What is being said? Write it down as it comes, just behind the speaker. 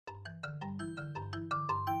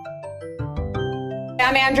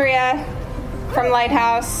I'm Andrea from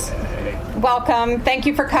Lighthouse. Welcome. Thank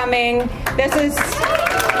you for coming. This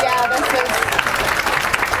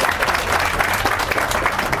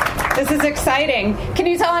is exciting. Can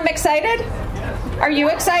you tell I'm excited? Are you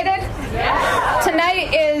excited? Yes.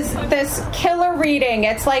 Tonight is this killer reading.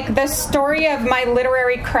 It's like the story of my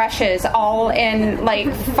literary crushes all in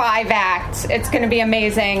like 5 acts. It's going to be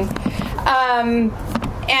amazing.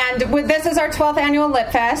 This is our 12th annual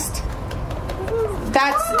Lit Fest.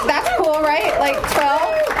 That's cool, right? Like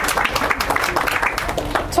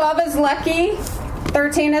 12 is lucky,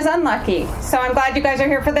 13 is unlucky. So I'm glad you guys are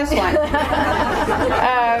here for this one.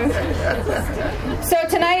 So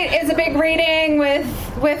tonight is a big reading with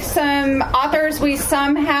some authors we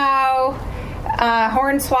somehow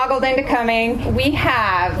hornswoggled into coming. We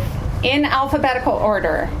have, in alphabetical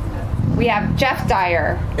order, we have Jeff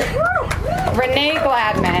Dyer, Renee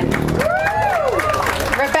Gladman,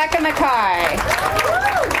 Rebecca Makkai,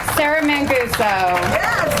 Sarah Manguso,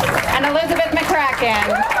 and Elizabeth McCracken.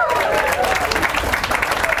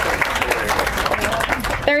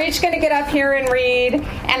 They're each going to get up here and read,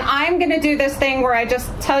 and I'm going to do this thing where I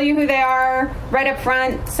just tell you who they are right up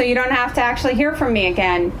front so you don't have to actually hear from me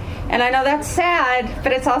again. And I know that's sad,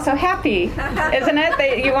 but it's also happy, isn't it?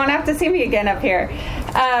 That you won't have to see me again up here.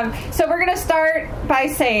 So we're going to start by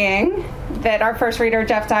saying that our first reader,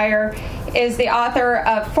 Jeff Dyer, is the author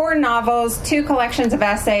of 4 novels, 2 collections of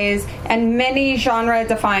essays, and many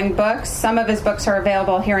genre-defined books. Some of his books are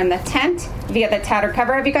available here in the tent via the tattered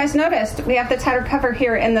cover. Have you guys noticed? We have the tattered cover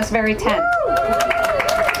here in this very tent.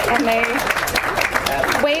 And they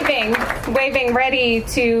waving, ready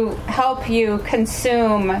to help you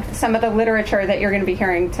consume some of the literature that you're going to be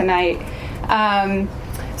hearing tonight.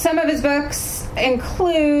 Some of his books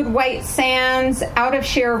include White Sands, Out of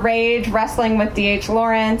Sheer Rage, Wrestling with D.H.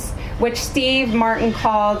 Lawrence, which Steve Martin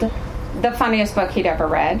called the funniest book he'd ever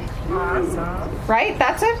read. Awesome. Right?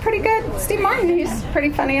 That's a pretty good Steve Martin. He's pretty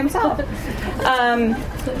funny himself.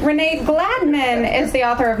 Renee Gladman is the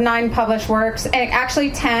author of 9 published works, and actually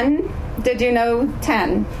 10. Did you know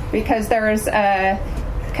 10? Because there's a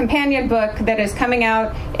companion book that is coming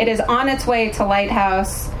out. It is on its way to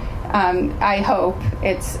Lighthouse. I hope.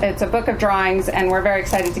 It's a book of drawings, and we're very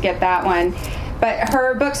excited to get that one. But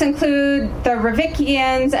her books include The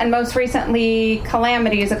Ravickians and most recently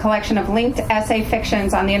Calamities, a collection of linked essay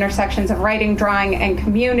fictions on the intersections of writing, drawing, and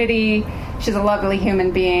community. She's a lovely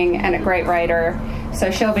human being and a great writer, so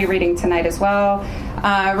she'll be reading tonight as well.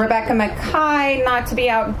 Rebecca Makkai, not to be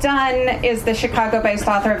outdone, is the Chicago-based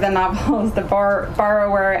author of the novels The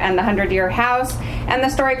Borrower and The 100-Year House, and the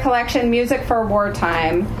story collection Music for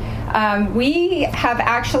Wartime. We have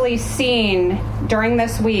actually seen during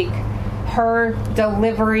this week her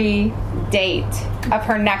delivery date of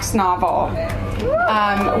her next novel,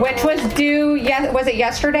 which was due, was it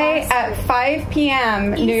yesterday? At 5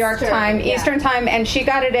 p.m. New York time, Eastern time, and she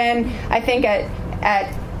got it in, I think, at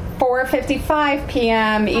 4:55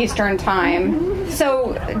 p.m. Eastern time.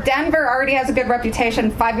 So Denver already has a good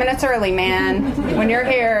reputation. 5 minutes early, man. When you're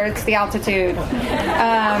here, it's the altitude.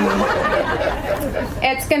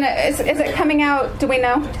 Is it coming out, do we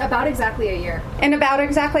know? About exactly a year. In about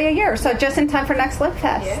exactly a year. So just in time for next Lit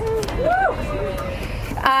Fest. Yeah.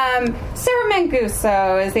 Sarah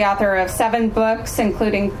Manguso is the author of 7 books,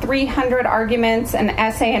 including 300 arguments, an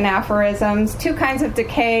essay and aphorisms, 2 Kinds of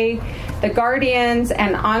Decay, The Guardians,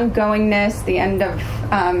 and Ongoingness, the end of...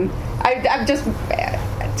 I'm just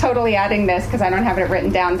totally adding this because I don't have it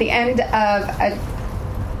written down. The end of a...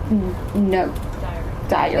 No.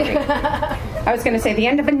 Diary. I was going to say the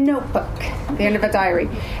end of a notebook, the end of a diary,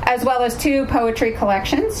 as well as 2 poetry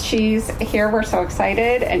collections. She's here. We're so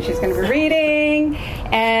excited, and she's going to be reading.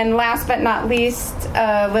 And last but not least,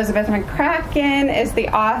 Elizabeth McCracken is the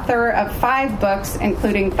author of 5 books,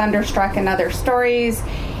 including Thunderstruck and Other Stories,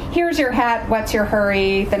 Here's Your Hat, What's Your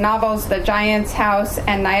Hurry, the novels The Giant's House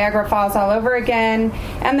and Niagara Falls All Over Again,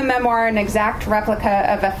 and the memoir An Exact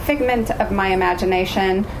Replica of a Figment of My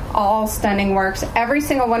Imagination, all stunning works. Every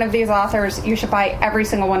single one of these authors, you should buy every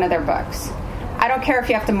single one of their books. I don't care if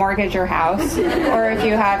you have to mortgage your house or if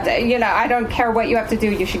you have to, I don't care what you have to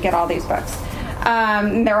do, you should get all these books.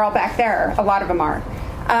 They're all back there. A lot of them are.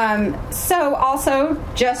 So also,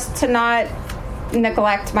 just to not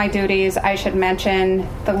neglect my duties, I should mention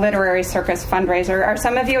the Literary Circus fundraiser. Are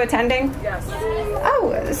some of you attending? Yes.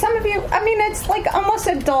 Oh, some of you. I mean, it's like almost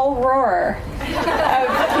a dull roar of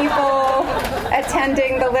people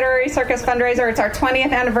attending the Literary Circus fundraiser. It's our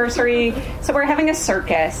 20th anniversary, so we're having a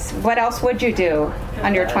circus. What else would you do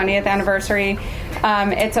on your 20th anniversary?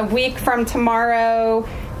 It's a week from tomorrow.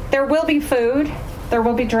 There will be food. There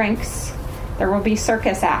will be drinks. There will be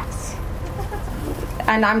circus acts.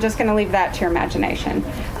 and I'm just going to leave that to your imagination.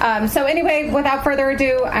 So anyway, without further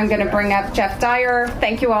ado, I'm going to bring up Jeff Dyer.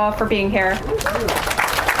 Thank you all for being here.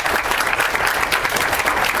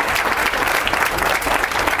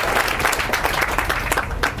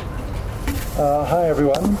 Hi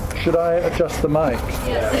everyone. Should I adjust the mic?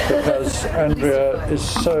 Yes. Because Andrea is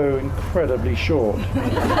so incredibly short.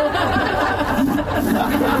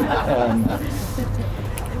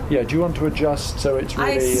 Yeah, do you want to adjust so it's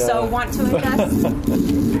really... I want to adjust.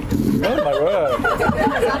 Oh my word.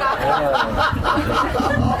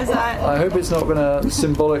 Is that... I hope it's not going to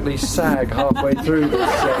symbolically sag halfway through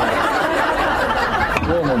this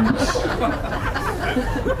performance.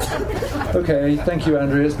 Okay, thank you,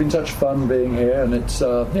 Andrea. It's been such fun being here, and it's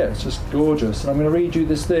just gorgeous. And I'm going to read you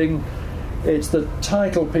this thing. It's the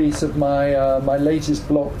title piece of my my latest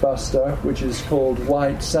blockbuster, which is called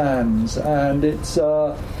White Sands, and it's.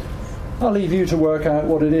 I'll leave you to work out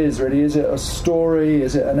what it is. Really, is it a story?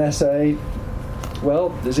 Is it an essay?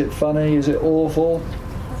 Well, is it funny? Is it awful?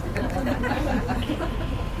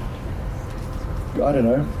 I don't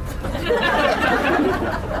know.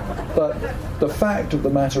 But the fact of the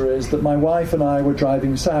matter is that my wife and I were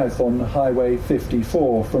driving south on Highway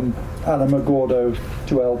 54 from Alamogordo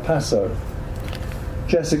to El Paso.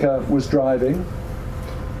 Jessica was driving.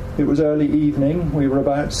 It was early evening. We were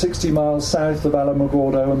about 60 miles south of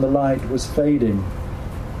Alamogordo and the light was fading.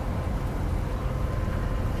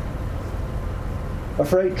 A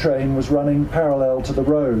freight train was running parallel to the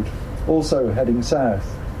road, also heading south.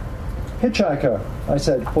 "Hitchhiker," I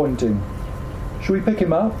said, pointing. "Shall we pick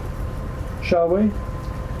him up? Shall we?"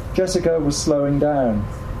 Jessica was slowing down.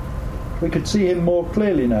 We could see him more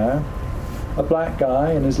clearly now. A black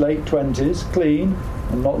guy in his late 20s, clean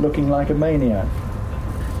and not looking like a maniac.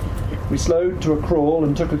 We slowed to a crawl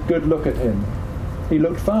and took a good look at him. He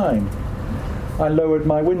looked fine. I lowered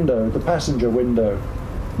my window, the passenger window.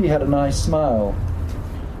 He had a nice smile.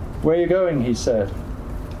 "Where are you going?" he said.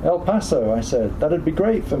 "El Paso," I said. "That'd be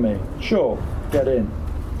great for me." "Sure, get in."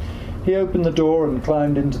 He opened the door and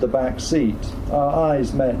climbed into the back seat. Our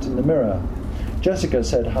eyes met in the mirror. Jessica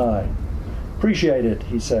said hi. "Appreciate it,"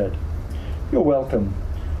 he said. "You're welcome."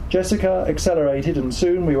 Jessica accelerated, and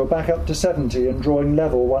soon we were back up to 70 and drawing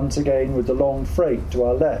level once again with the long freight to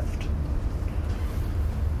our left.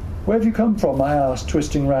 "Where have you come from?" I asked,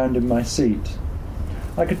 twisting round in my seat.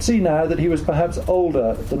 I could see now that he was perhaps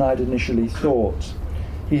older than I'd initially thought.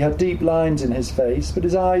 He had deep lines in his face, but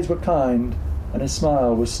his eyes were kind, and his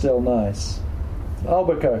smile was still nice.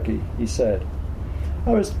 "Albuquerque," he said.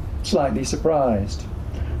 I was slightly surprised.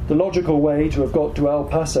 The logical way to have got to El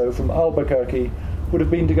Paso from Albuquerque would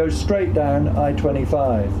have been to go straight down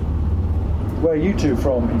I-25. "Where are you two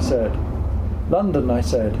from?" he said. "London," I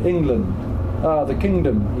said. "England." "Ah, the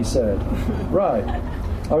kingdom," he said. "Right."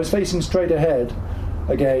 I was facing straight ahead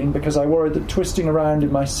again because I worried that twisting around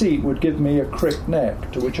in my seat would give me a crick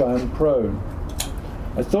neck, to which I am prone.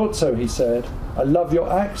 "I thought so," he said. "I love your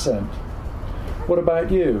accent." "What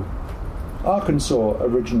about you?" "Arkansas,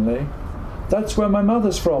 originally." "That's where my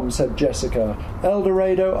mother's from," said Jessica. "El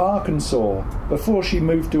Dorado, Arkansas, before she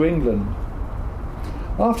moved to England."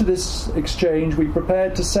 After this exchange, we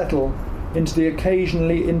prepared to settle into the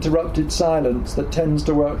occasionally interrupted silence that tends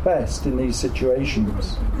to work best in these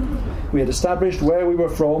situations. We had established where we were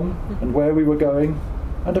from and where we were going,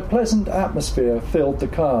 and a pleasant atmosphere filled the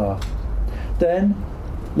car. Then,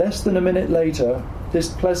 less than a minute later, this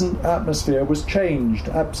pleasant atmosphere was changed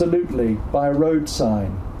absolutely by a road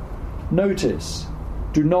sign. "Notice,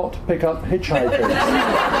 do not pick up hitchhikers."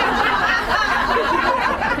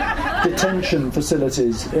 Detention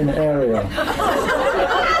facilities in area.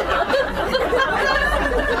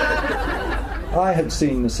 I had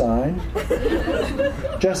seen the sign.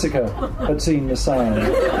 Jessica had seen the sign.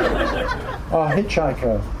 Our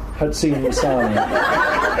hitchhiker had seen the sign.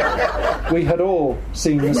 We had all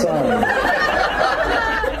seen the sign.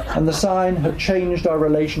 And the sign had changed our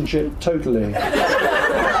relationship totally.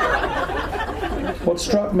 What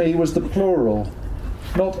struck me was the plural.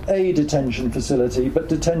 Not a detention facility, but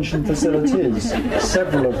detention facilities.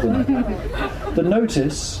 Several of them. The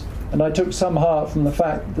notice, and I took some heart from the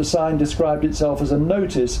fact that the sign described itself as a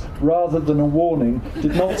notice rather than a warning,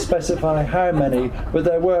 did not specify how many, but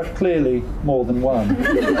there were clearly more than one.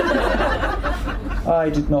 I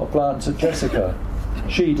did not glance at Jessica.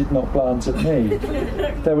 She did not glance at me.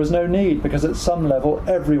 There was no need, because at some level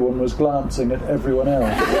everyone was glancing at everyone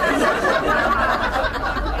else.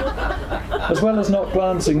 As well as not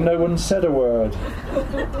glancing, no one said a word.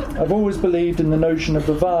 I've always believed in the notion of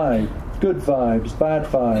the vibe. Good vibes, bad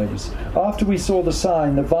vibes. After we saw the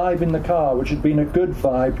sign, the vibe in the car, which had been a good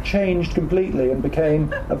vibe, changed completely and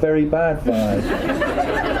became a very bad vibe.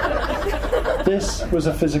 This was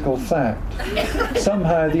a physical fact.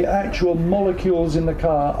 Somehow the actual molecules in the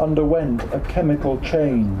car underwent a chemical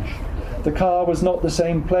change. The car was not the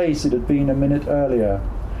same place it had been a minute earlier,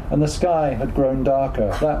 and the sky had grown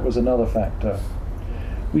darker. That was another factor.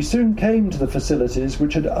 We soon came to the facilities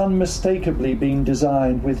which had unmistakably been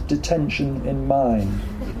designed with detention in mind.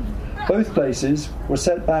 Both places were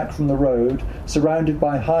set back from the road, surrounded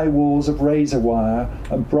by high walls of razor wire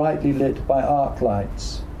and brightly lit by arc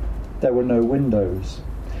lights. There were no windows.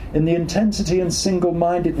 In the intensity and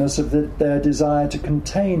single-mindedness of their desire to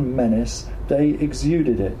contain menace, they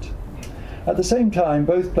exuded it. At the same time,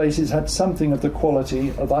 both places had something of the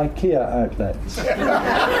quality of IKEA outlets.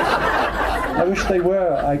 I wish they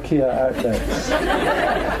were IKEA outlets.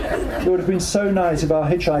 It would have been so nice if our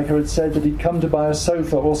hitchhiker had said that he'd come to buy a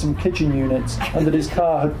sofa or some kitchen units and that his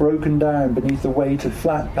car had broken down beneath the weight of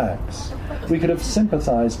flat packs. We could have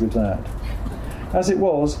sympathised with that. As it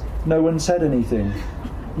was, no one said anything.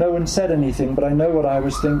 No one said anything, but I know what I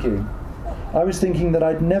was thinking. I was thinking that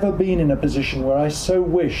I'd never been in a position where I so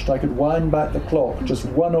wished I could wind back the clock just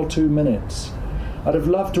 1 or 2 minutes. I'd have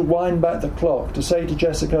loved to wind back the clock, to say to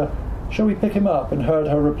Jessica, "Shall we pick him up?" and heard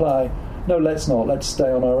her reply, "No, let's not, let's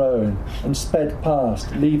stay on our own," and sped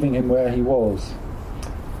past, leaving him where he was.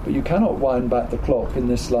 But you cannot wind back the clock in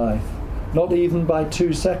this life, not even by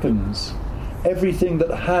 2 seconds. Everything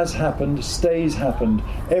that has happened stays happened.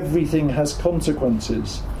 Everything has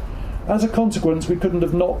consequences. As a consequence, we couldn't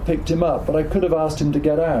have not picked him up, but I could have asked him to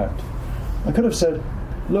get out. I could have said,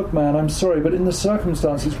 "Look, man, I'm sorry, but in the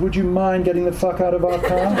circumstances, would you mind getting the fuck out of our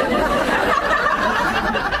car?"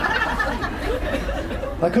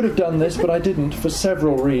 I could have done this, but I didn't, for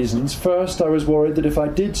several reasons. First, I was worried that if I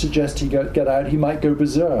did suggest he get out, he might go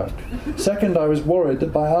berserk. Second, I was worried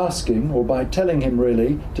that by asking, or by telling him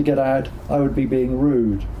really, to get out, I would be being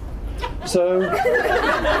rude. So,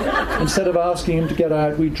 instead of asking him to get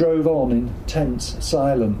out, we drove on in tense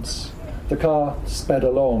silence. The car sped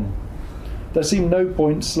along. There seemed no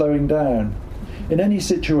point slowing down. In any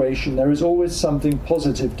situation, there is always something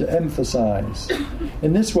positive to emphasise.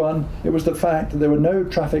 In this one, it was the fact that there were no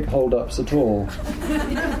traffic hold-ups at all.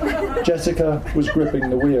 Jessica was gripping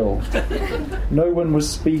the wheel. No one was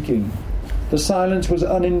speaking. The silence was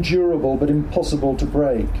unendurable but impossible to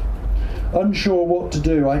break. Unsure what to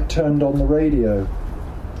do, I turned on the radio.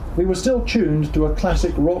 We were still tuned to a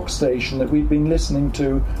classic rock station that we'd been listening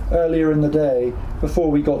to earlier in the day before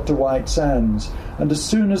we got to White Sands, and as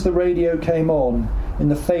soon as the radio came on, in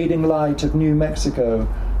the fading light of New Mexico,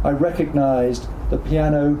 I recognised the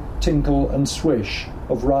piano tinkle and swish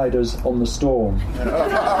of Riders on the Storm.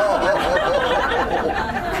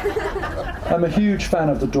 I'm a huge fan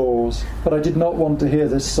of The Doors, but I did not want to hear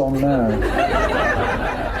this song now.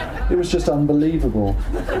 It was just unbelievable.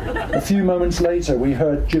 A few moments later, we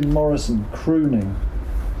heard Jim Morrison crooning,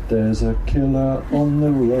 "There's a killer on the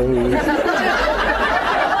road.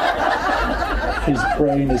 His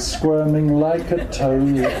brain is squirming like a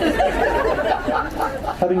toad."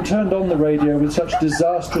 Having turned on the radio with such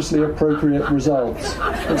disastrously appropriate results,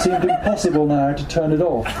 it seemed impossible now to turn it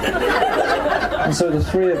off. And so the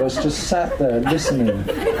three of us just sat there listening.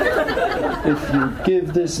 "If you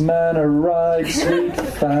give this man a ride, sweet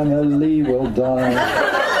family will die."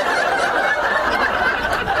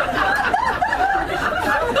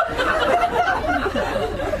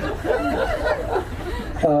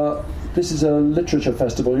 This is a literature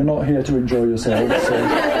festival. You're not here to enjoy yourselves. So.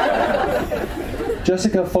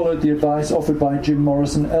 Jessica followed the advice offered by Jim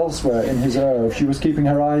Morrison elsewhere in his Irv. She was keeping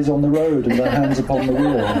her eyes on the road and her hands upon the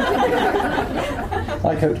wheel.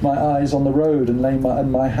 I kept my eyes on the road and lay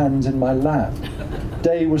my hands in my lap.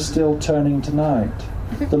 Day was still turning to night.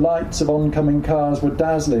 The lights of oncoming cars were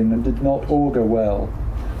dazzling and did not augur well.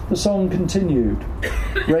 The song continued.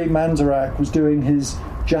 Ray Manzarek was doing his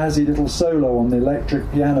jazzy little solo on the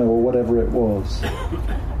electric piano or whatever it was.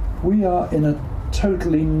 We are in a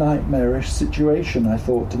totally nightmarish situation, I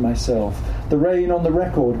thought to myself. The rain on the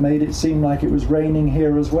record made it seem like it was raining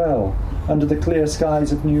here as well, under the clear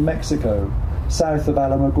skies of New Mexico, south of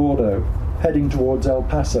Alamogordo, heading towards El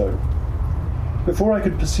Paso. Before I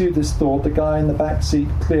could pursue this thought, the guy in the back seat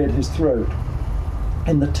cleared his throat.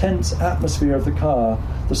 In the tense atmosphere of the car,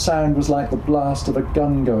 the sound was like the blast of a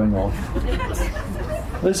gun going off.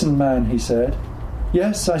 "Listen, man," he said.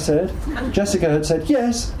 "Yes," I said. Jessica had said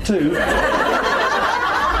yes, too.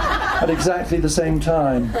 At exactly the same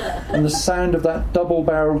time, and the sound of that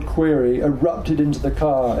double-barreled query erupted into the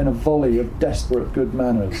car in a volley of desperate good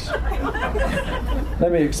manners.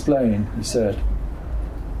 "Let me explain," he said.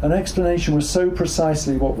 An explanation was so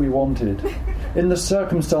precisely what we wanted. In the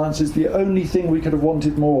circumstances, the only thing we could have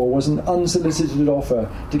wanted more was an unsolicited offer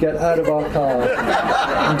to get out of our car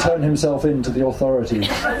and turn himself in to the authorities.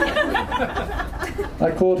 I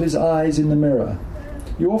caught his eyes in the mirror.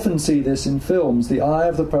 You often see this in films, the eye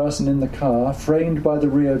of the person in the car framed by the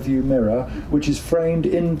rear view mirror, which is framed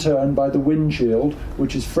in turn by the windshield,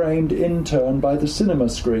 which is framed in turn by the cinema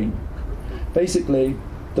screen. Basically,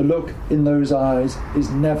 the look in those eyes is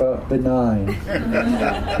never benign.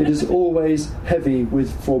 It is always heavy with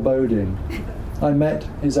foreboding. I met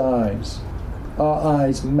his eyes. Our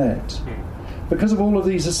eyes met. Because of all of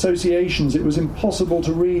these associations, it was impossible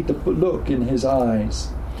to read the look in his eyes.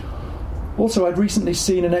 Also, I'd recently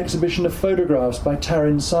seen an exhibition of photographs by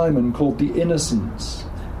Taryn Simon called The Innocents.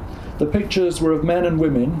 The pictures were of men and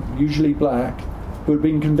women, usually black, who had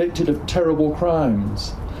been convicted of terrible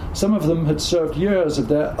crimes. Some of them had served years of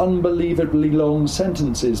their unbelievably long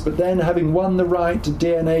sentences, but then, having won the right to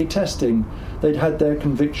DNA testing, they'd had their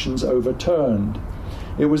convictions overturned.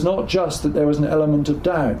 It was not just that there was an element of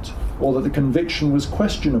doubt, or that the conviction was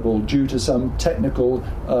questionable due to some procedural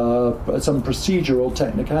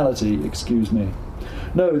technicality,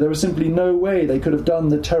 No, there was simply no way they could have done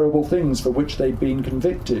the terrible things for which they'd been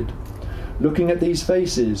convicted. Looking at these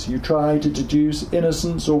faces, you try to deduce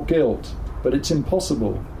innocence or guilt, but it's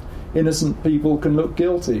impossible. Innocent people can look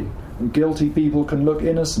guilty, and guilty people can look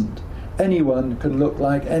innocent. Anyone can look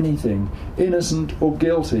like anything, innocent or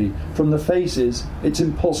guilty. From the faces, it's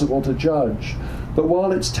impossible to judge. But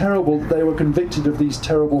while it's terrible that they were convicted of these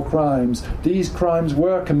terrible crimes, these crimes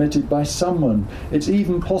were committed by someone. It's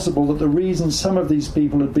even possible that the reason some of these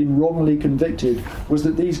people had been wrongly convicted was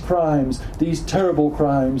that these crimes, these terrible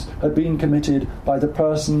crimes, had been committed by the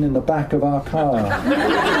person in the back of our car.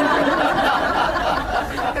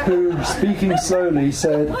 Who, speaking slowly,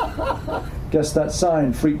 said, "Guess that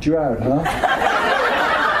sign freaked you out, huh?"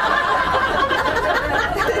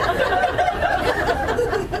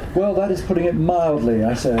 "Well, that is putting it mildly,"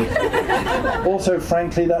 I said. "Also,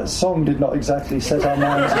 frankly, that song did not exactly set our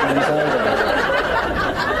minds at ease either."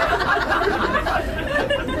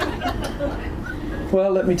 "Well,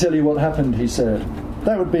 let me tell you what happened," he said.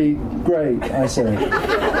 "That would be great," I said.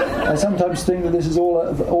 "I sometimes think that this is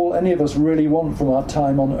all any of us really want from our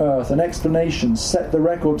time on Earth. An explanation, set the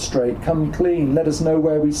record straight, come clean, let us know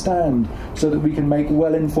where we stand, so that we can make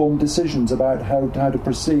well-informed decisions about how to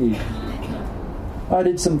proceed. I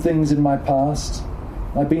did some things in my past.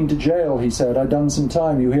 I've been to jail," he said. "I've done some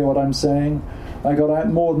time. You hear what I'm saying? I got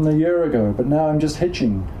out more than a year ago, but now I'm just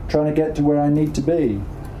hitching, trying to get to where I need to be.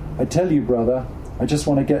 I tell you, brother, I just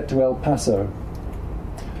want to get to El Paso."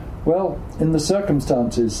 "Well, in the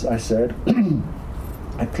circumstances," I said.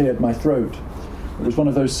 I cleared my throat. It was one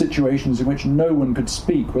of those situations in which no one could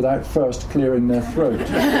speak without first clearing their throat.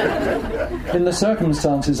 "In the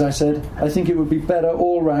circumstances," I said, "I think it would be better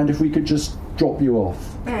all round if we could just drop you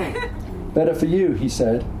off." "Better for you," he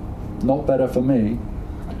said. "Not better for me."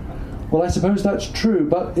 "Well, I suppose that's true,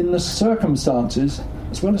 but in the circumstances,"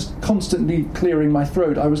 as well as constantly clearing my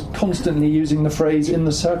throat, I was constantly using the phrase "in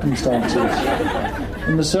the circumstances."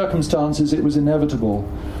 "In the circumstances, it was inevitable."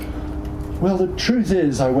 "Well, the truth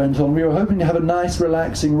is," I went on, "we were hoping to have a nice,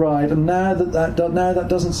 relaxing ride, and now that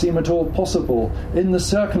doesn't seem at all possible. In the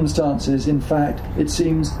circumstances, in fact, it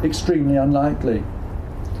seems extremely unlikely."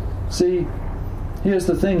 "See, here's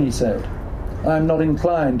the thing," he said. "I'm not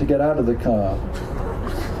inclined to get out of the car."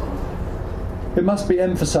 It must be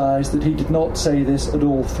emphasized that he did not say this at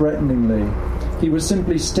all threateningly. He was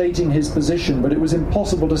simply stating his position, but it was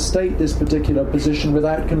impossible to state this particular position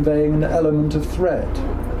without conveying an element of threat.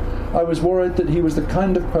 I was worried that he was the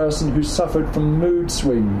kind of person who suffered from mood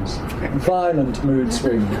swings, violent mood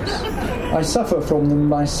swings. I suffer from them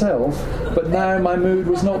myself, but now my mood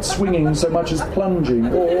was not swinging so much as plunging,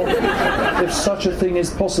 or, if such a thing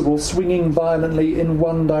is possible, swinging violently in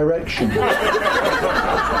one direction.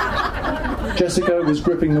 Jessica was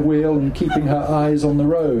gripping the wheel and keeping her eyes on the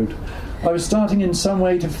road. I was starting in some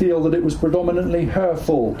way to feel that it was predominantly her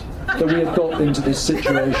fault that we had got into this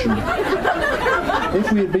situation.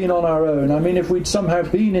 If we had been on our own, if we'd somehow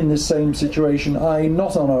been in this same situation, i.e.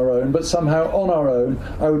 not on our own, but somehow on our own,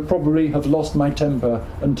 I would probably have lost my temper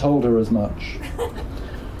and told her as much.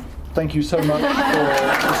 Thank you so much for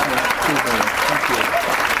listening to me. Thank you.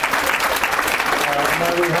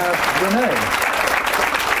 Now we have Renee.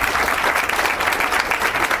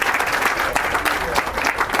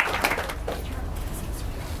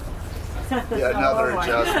 Yeah, another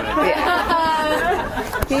adjustment.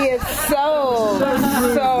 He is so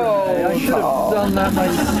should have done that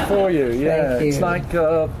myself for you. Yeah, Thank you. it's like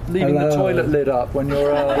leaving the toilet lid up when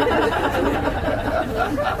you're.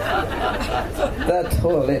 The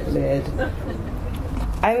toilet lid.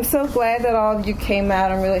 I'm so glad that all of you came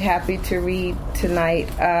out. I'm really happy to read tonight.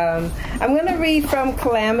 I'm going to read from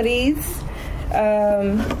Calamities.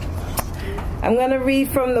 I'm going to read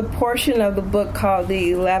from the portion of the book called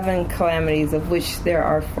The 11 Calamities, of which there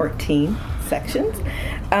are 14 sections.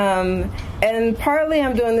 And partly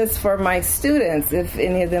I'm doing this for my students, if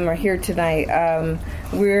any of them are here tonight.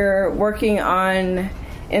 We're working on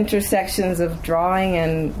intersections of drawing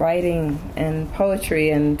and writing and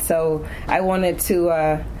poetry, and so I wanted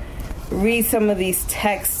to read some of these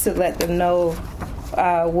texts to let them know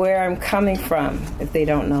where I'm coming from, if they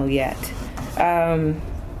don't know yet.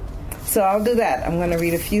 So I'll do that. I'm going to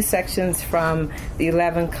read a few sections from the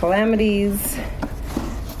 11 Calamities.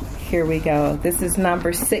 Here we go. This is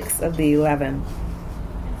number 6 of the 11.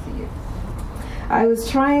 I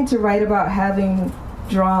was trying to write about having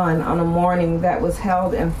drawn on a morning that was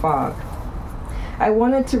held in fog. I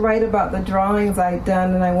wanted to write about the drawings I'd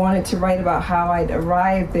done, and I wanted to write about how I'd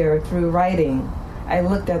arrived there through writing. I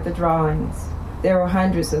looked at the drawings. There were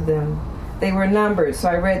hundreds of them. They were numbered, so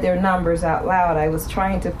I read their numbers out loud. I was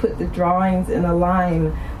trying to put the drawings in a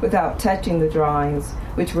line without touching the drawings,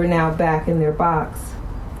 which were now back in their box.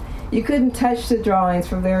 You couldn't touch the drawings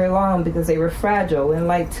for very long because they were fragile and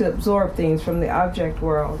liked to absorb things from the object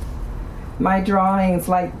world. My drawings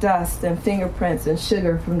like dust and fingerprints and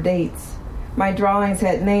sugar from dates. My drawings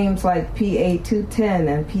had names like PA210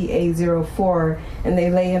 and PA04, and they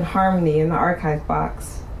lay in harmony in the archive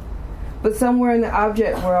box. But somewhere in the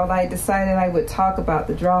object world, I decided I would talk about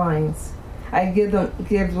the drawings. I'd give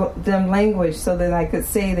them language so that I could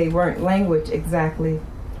say they weren't language exactly.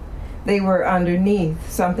 They were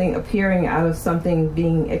underneath, something appearing out of something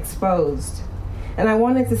being exposed. And I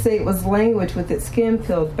wanted to say it was language with its skin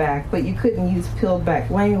peeled back, but you couldn't use peeled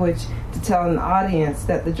back language to tell an audience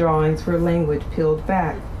that the drawings were language peeled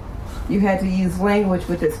back. You had to use language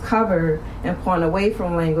with its cover and point away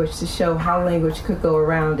from language to show how language could go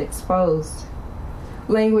around exposed.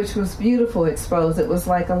 Language was beautiful exposed. It was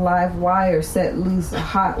like a live wire set loose, a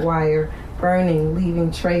hot wire, burning,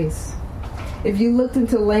 leaving trace. If you looked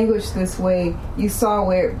into language this way, you saw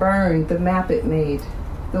where it burned, the map it made.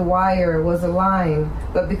 The wire was a line,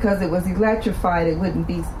 but because it was electrified, it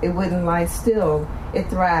wouldn't lie still. It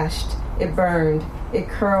thrashed, it burned, it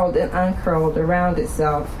curled and uncurled around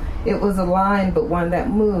itself. It was a line, but one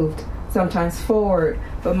that moved, sometimes forward,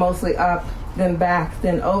 but mostly up, then back,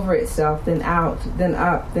 then over itself, then out, then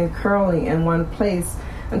up, then curling in one place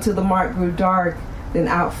until the mark grew dark, then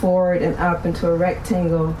out forward and up into a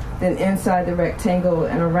rectangle, then inside the rectangle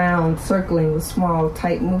and around, circling with small,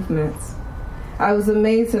 tight movements. I was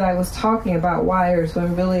amazed that I was talking about wires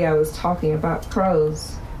when really I was talking about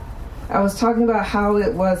prose. I was talking about how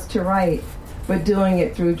it was to write, but doing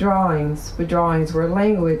it through drawings, but drawings were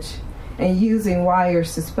language, and using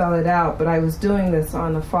wires to spell it out, but I was doing this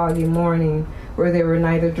on a foggy morning where there were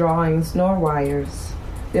neither drawings nor wires.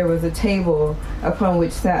 There was a table upon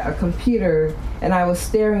which sat a computer, and I was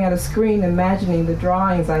staring at a screen imagining the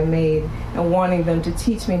drawings I made and wanting them to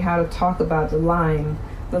teach me how to talk about the line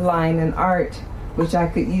in art, which I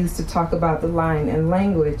could use to talk about the line in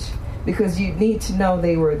language, because you'd need to know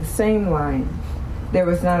they were the same line. There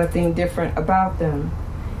was not a thing different about them.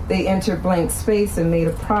 They entered blank space and made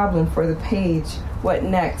a problem for the page, what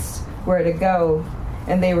next, where to go,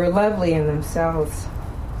 and they were lovely in themselves.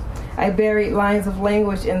 I buried lines of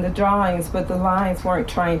language in the drawings, but the lines weren't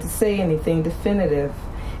trying to say anything definitive.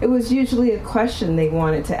 It was usually a question they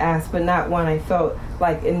wanted to ask, but not one I felt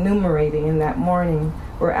like enumerating in that morning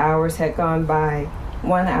where hours had gone by,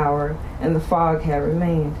 1 hour, and the fog had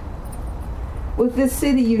remained. With this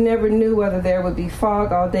city, you never knew whether there would be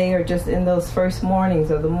fog all day or just in those first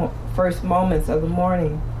moments of the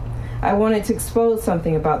morning. I wanted to expose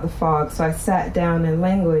something about the fog, so I sat down in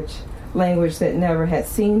language that never had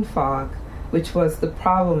seen fog, which was the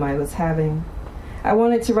problem I was having. I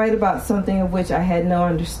wanted to write about something of which I had no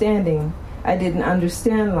understanding. I didn't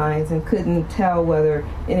understand lines and couldn't tell whether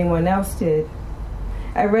anyone else did.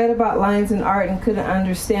 I read about lines in art and couldn't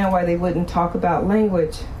understand why they wouldn't talk about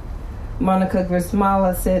language. Monica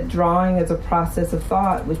Grismala said drawing is a process of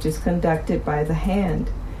thought which is conducted by the hand,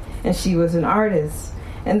 and she was an artist.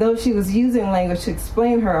 And though she was using language to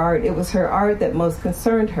explain her art, it was her art that most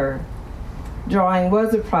concerned her. Drawing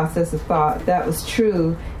was a process of thought, that was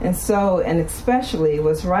true, and so, and especially,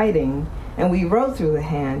 was writing. And we wrote through the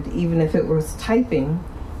hand, even if it was typing.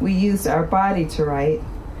 We used our body to write.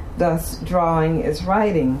 Thus, drawing is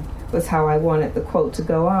writing, was how I wanted the quote to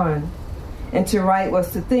go on. And to write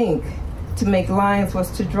was to think. To make lines was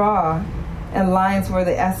to draw, and lines were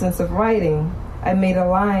the essence of writing. I made a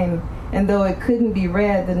line, and though it couldn't be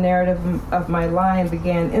read, the narrative of my line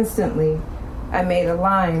began instantly. I made a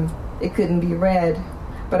line. It couldn't be read,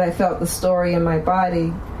 but I felt the story in my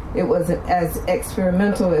body. It wasn't as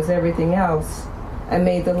experimental as everything else. I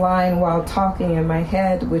made the line while talking in my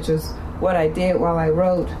head, which is what I did while I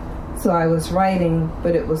wrote. So I was writing,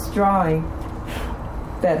 but it was drawing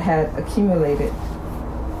that had accumulated.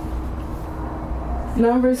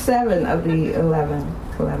 Number 7 of the 11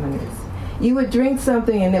 calamities. You would drink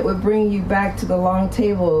something and it would bring you back to the long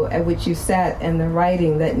table at which you sat and the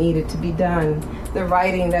writing that needed to be done. The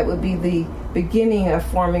writing that would be the beginning of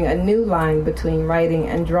forming a new line between writing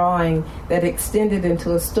and drawing that extended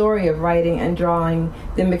into a story of writing and drawing,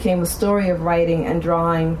 then became a story of writing and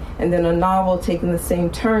drawing, and then a novel taking the same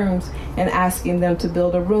terms and asking them to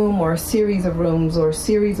build a room or a series of rooms or a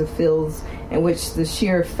series of fields in which the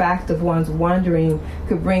sheer fact of one's wandering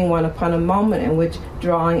could bring one upon a moment in which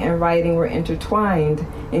drawing and writing were intertwined,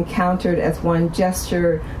 encountered as one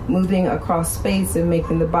gesture, moving across space and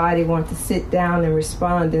making the body want to sit down and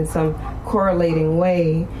respond in some correlating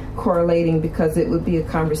way, correlating because it would be a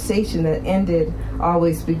conversation that ended,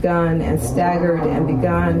 always begun and staggered and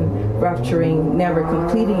begun, rupturing, never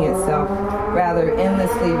completing itself, rather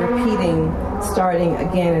endlessly repeating, starting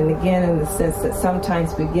again and again, in the sense that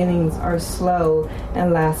sometimes beginnings are slow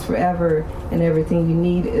and last forever, and everything you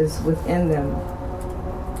need is within them.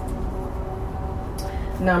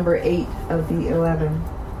 Number 8 of the 11.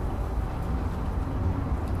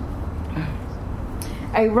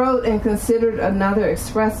 I wrote and considered another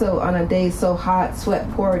espresso on a day so hot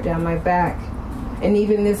sweat poured down my back. And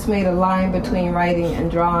even this made a line between writing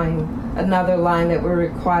and drawing, another line that would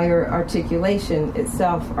require articulation,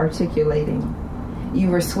 itself articulating. You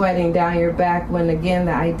were sweating down your back when again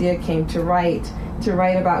the idea came to write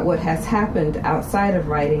about what has happened outside of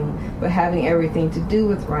writing, but having everything to do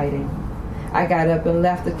with writing. I got up and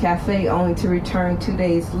left the cafe only to return 2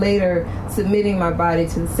 days later, submitting my body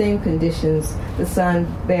to the same conditions, the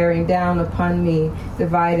sun bearing down upon me,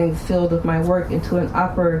 dividing the field of my work into an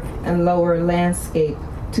upper and lower landscape,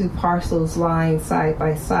 2 parcels lying side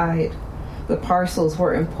by side. The parcels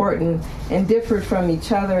were important and differed from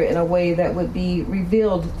each other in a way that would be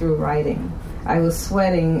revealed through writing. I was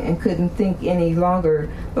sweating and couldn't think any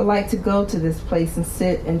longer, but liked to go to this place and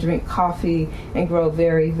sit and drink coffee and grow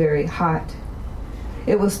very, very hot.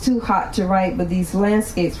 It was too hot to write, but these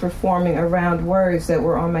landscapes were forming around words that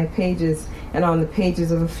were on my pages and on the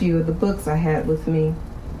pages of a few of the books I had with me.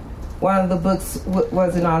 One of the books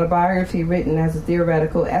was an autobiography written as a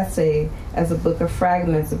theoretical essay, as a book of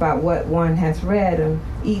fragments about what one has read and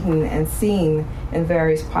eaten and seen in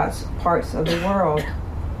various parts of the world,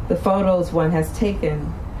 the photos one has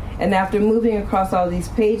taken. And after moving across all these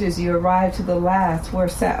pages, you arrive to the last, where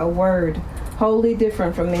sat a word, wholly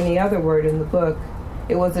different from any other word in the book.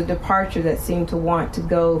 It was a departure that seemed to want to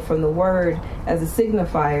go from the word as a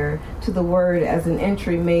signifier to the word as an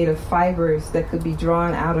entry made of fibers that could be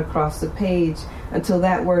drawn out across the page until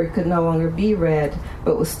that word could no longer be read,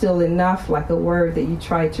 but was still enough like a word that you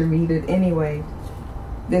tried to read it anyway.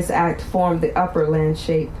 This act formed the upper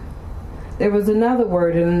landscape. There was another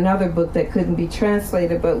word in another book that couldn't be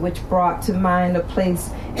translated, but which brought to mind a place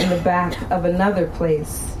in the back of another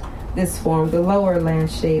place. This formed the lower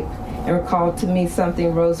landscape, and recalled to me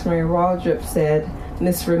something Rosemary Waldrop said,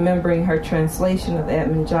 misremembering her translation of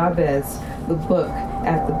Edmund Jabez, the book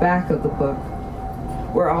at the back of the book,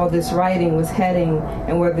 where all this writing was heading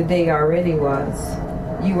and where the day already was.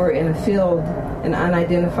 You were in a field, an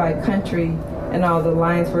unidentified country, and all the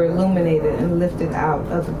lines were illuminated and lifted out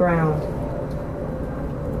of the ground.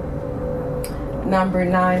 Number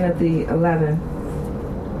 9 of the 11.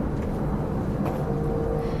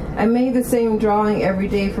 I made the same drawing every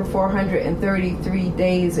day for 433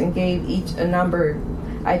 days and gave each a number.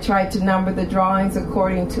 I tried to number the drawings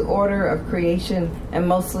according to order of creation and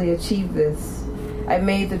mostly achieved this. I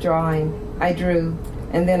made the drawing, I drew,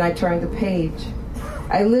 and then I turned the page.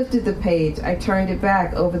 I lifted the page, I turned it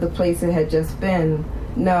back over the place it had just been.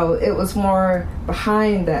 No, it was more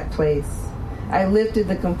behind that place. I lifted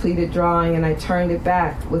the completed drawing and I turned it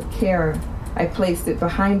back with care. I placed it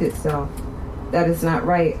behind itself. That is not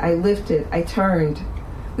right. I lifted, I turned.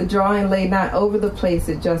 The drawing lay not over the place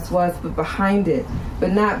it just was, but behind it,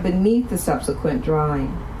 but not beneath the subsequent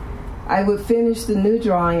drawing. I would finish the new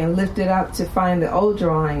drawing and lift it up to find the old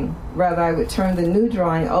drawing. Rather, I would turn the new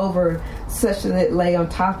drawing over such that it lay on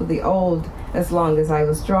top of the old as long as I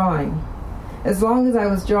was drawing. As long as I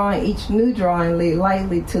was drawing, each new drawing lay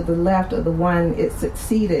lightly to the left of the one it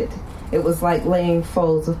succeeded. It was like laying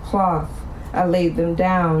folds of cloth. I laid them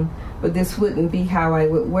down, but this wouldn't be how I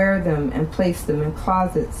would wear them and place them in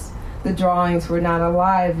closets. The drawings were not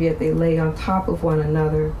alive, yet they lay on top of one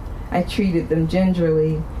another. I treated them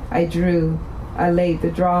gingerly. I drew. I laid the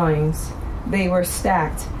drawings. They were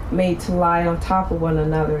stacked, made to lie on top of one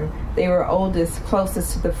another. They were oldest,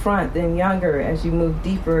 closest to the front, then younger as you moved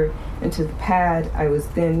deeper into the pad I was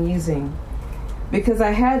then using. Because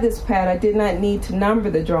I had this pad, I did not need to number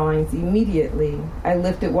the drawings immediately. I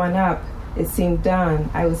lifted one up. It seemed done.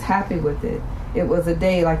 I was happy with it. It was a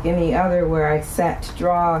day like any other where I sat to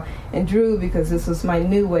draw and drew because this was my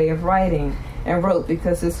new way of writing, and wrote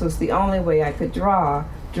because this was the only way I could draw,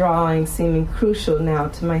 drawing seeming crucial now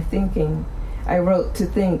to my thinking. I wrote to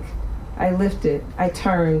think. I lifted. I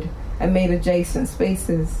turned. I made adjacent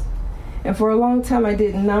spaces. And for a long time I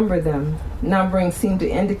didn't number them. Numbering seemed to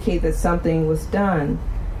indicate that something was done.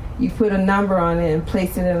 You put a number on it and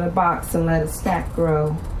placed it in a box and let a stack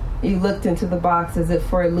grow. You looked into the box as if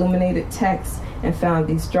for illuminated text and found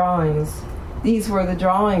these drawings. These were the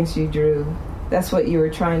drawings you drew. That's what you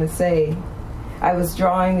were trying to say. I was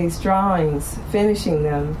drawing these drawings, finishing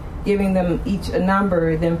them, giving them each a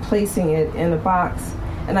number, then placing it in a box,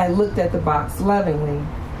 and I looked at the box lovingly.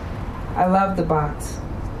 I loved the box.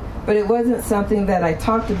 But it wasn't something that I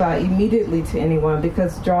talked about immediately to anyone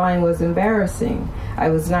because drawing was embarrassing. I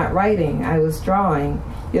was not writing, I was drawing.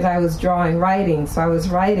 Yet I was drawing writing, so I was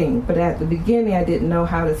writing. But at the beginning I didn't know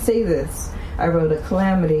how to say this. I wrote a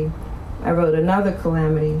calamity. I wrote another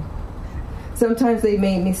calamity. Sometimes they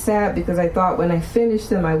made me sad because I thought when I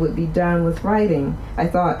finished them I would be done with writing. I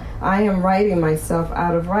thought, I am writing myself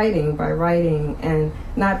out of writing by writing, and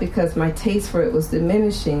not because my taste for it was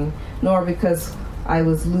diminishing, nor because I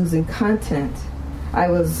was losing content. I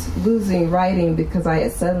was losing writing because I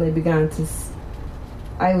had suddenly begun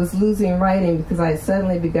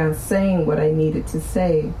saying what I needed to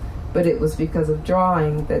say, but it was because of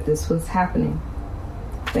drawing that this was happening.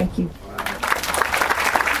 Thank you.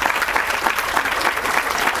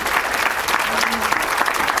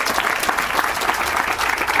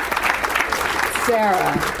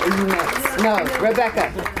 Sarah, are you next? No,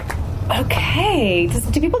 Rebecca. Okay.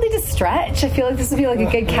 Do people need to stretch? I feel like this would be like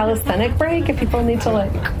a good calisthenic break if people need to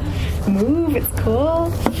like move. It's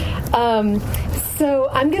cool. So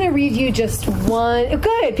I'm going to read you just one. Oh,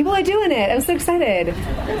 good. People are doing it. I'm so excited.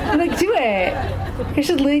 I'm like, do it. I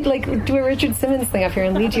should do a Richard Simmons thing up here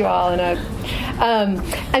and lead you all in a. I'm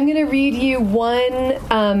going to read you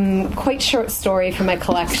one quite short story from my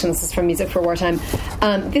collection. This is from Music for Wartime.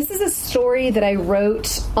 This is a story that I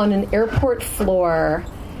wrote on an airport floor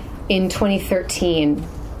in 2013,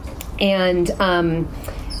 and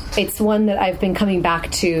it's one that I've been coming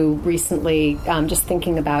back to recently, just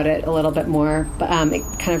thinking about it a little bit more, but it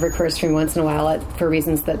kind of recurs to me once in a while for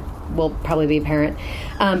reasons that will probably be apparent.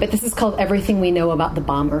 But this is called Everything We Know About the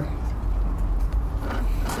Bomber.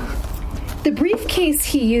 The briefcase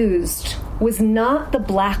he used was not the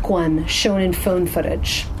black one shown in phone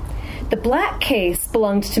footage. The black case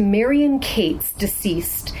belonged to Marion Cates,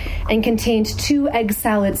 deceased, and contained 2 egg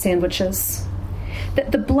salad sandwiches.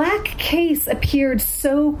 That the black case appeared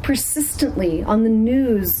so persistently on the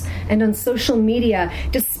news and on social media,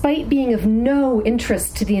 despite being of no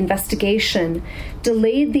interest to the investigation,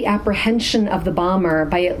 delayed the apprehension of the bomber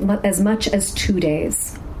by as much as 2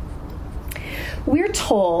 days. We're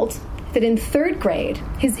told that in 3rd grade,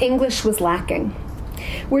 his English was lacking.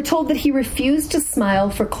 We're told that he refused to smile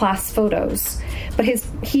for class photos, but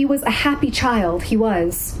he was a happy child, he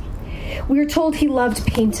was. We're told he loved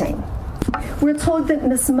painting. We're told that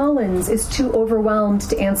Miss Mullins is too overwhelmed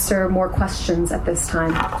to answer more questions at this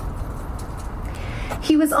time.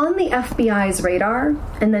 He was on the FBI's radar,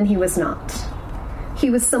 and then he was not. He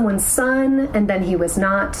was someone's son, and then he was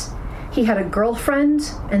not. He had a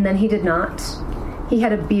girlfriend, and then he did not. He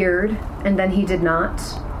had a beard, and then he did not.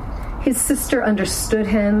 His sister understood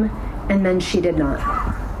him, and then she did not.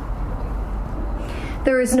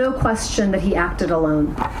 There is no question that he acted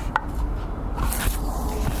alone.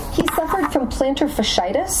 He suffered from plantar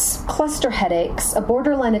fasciitis, cluster headaches, a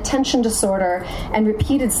borderline attention disorder, and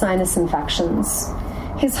repeated sinus infections.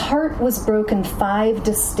 His heart was broken 5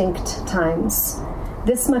 distinct times.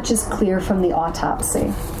 This much is clear from the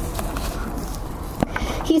autopsy.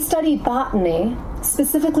 He studied botany,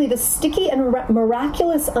 specifically the sticky and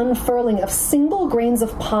miraculous unfurling of single grains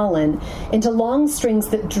of pollen into long strings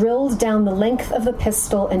that drilled down the length of the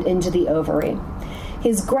pistil and into the ovary.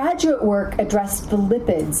 His graduate work addressed the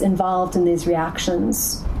lipids involved in these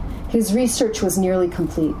reactions. His research was nearly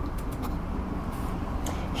complete.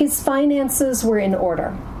 His finances were in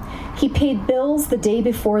order. He paid bills the day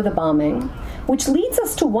before the bombing, which leads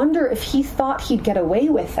us to wonder if he thought he'd get away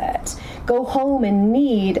with it, go home and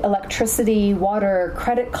need electricity, water,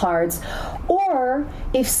 credit cards, or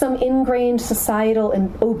if some ingrained societal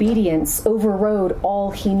obedience overrode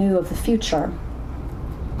all he knew of the future.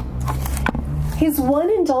 His one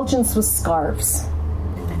indulgence was scarves.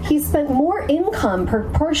 He spent more income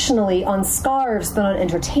proportionally on scarves than on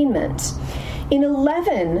entertainment. In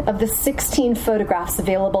 11 of the 16 photographs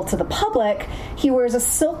available to the public, he wears a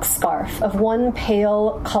silk scarf of one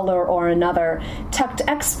pale color or another, tucked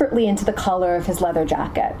expertly into the collar of his leather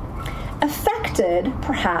jacket. Affected,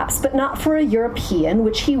 perhaps, but not for a European,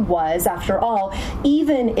 which he was, after all,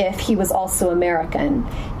 even if he was also American,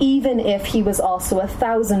 even if he was also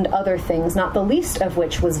 1,000 other things, not the least of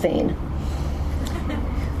which was vain.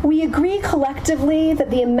 We agree collectively that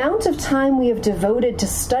the amount of time we have devoted to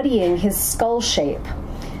studying his skull shape,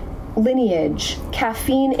 lineage,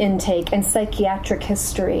 caffeine intake, and psychiatric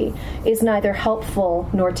history is neither helpful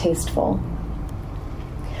nor tasteful.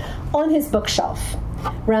 On his bookshelf,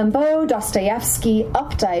 Rimbaud, Dostoevsky,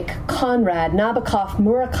 Updike, Conrad, Nabokov,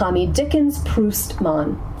 Murakami, Dickens, Proust,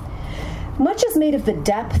 Mann. Much is made of the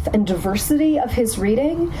depth and diversity of his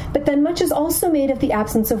reading, but then much is also made of the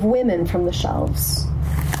absence of women from the shelves.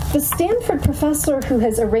 The Stanford professor who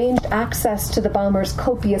has arranged access to the bomber's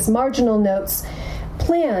copious marginal notes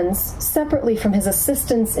plans, separately from his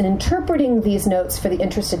assistants in interpreting these notes for the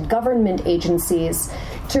interested government agencies,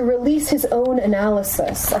 to release his own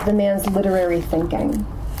analysis of the man's literary thinking.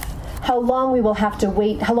 How long he will have to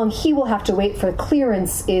wait for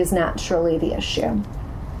clearance is naturally the issue.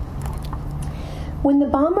 When the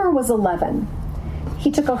bomber was 11,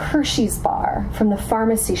 he took a Hershey's bar from the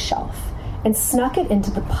pharmacy shelf and snuck it into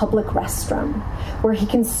the public restroom, where he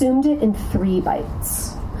consumed it in 3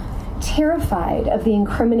 bites. Terrified of the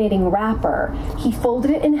incriminating wrapper, he folded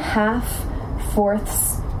it in half,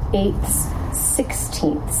 fourths, eighths,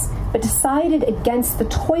 16ths, but decided against the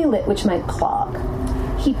toilet, which might clog.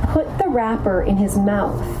 He put the wrapper in his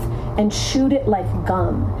mouth and chewed it like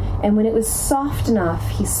gum, and when it was soft enough,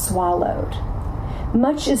 he swallowed.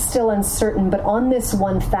 Much is still uncertain, but on this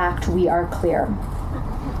one fact we are clear.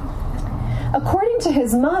 According to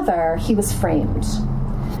his mother, he was framed.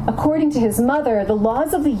 According to his mother, the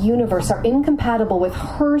laws of the universe are incompatible with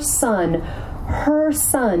her son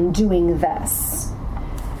doing this.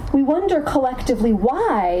 We wonder collectively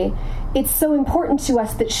why it's so important to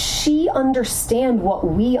us that she understand what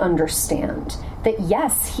we understand. That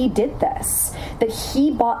yes, he did this, that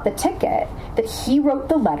he bought the ticket, that he wrote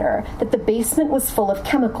the letter, that the basement was full of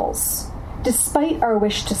chemicals, despite our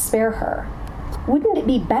wish to spare her. Wouldn't it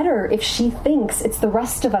be better if she thinks it's the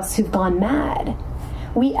rest of us who've gone mad?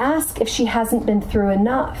 We ask if she hasn't been through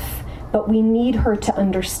enough, but we need her to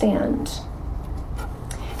understand.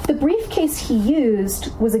 The briefcase he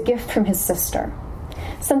used was a gift from his sister,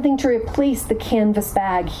 something to replace the canvas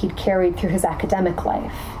bag he'd carried through his academic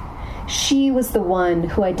life. She was the one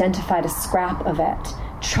who identified a scrap of it,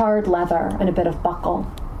 charred leather, and a bit of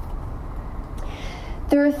buckle.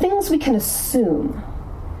 There are things we can assume: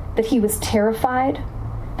 that he was terrified,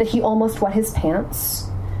 that he almost wet his pants,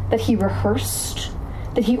 that he rehearsed,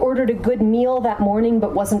 that he ordered a good meal that morning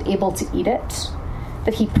but wasn't able to eat it,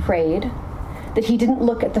 that he prayed, that he didn't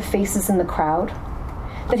look at the faces in the crowd,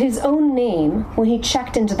 that his own name, when he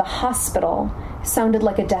checked into the hospital, sounded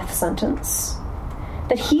like a death sentence,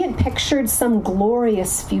 that he had pictured some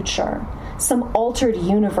glorious future, some altered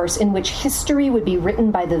universe in which history would be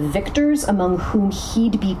written by the victors among whom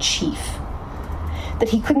he'd be chief, that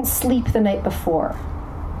he couldn't sleep the night before.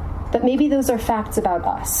 But maybe those are facts about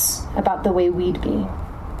us, about the way we'd be.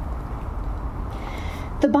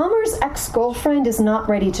 The bomber's ex-girlfriend is not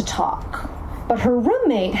ready to talk, but her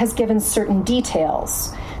roommate has given certain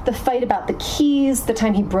details. The fight about the keys, the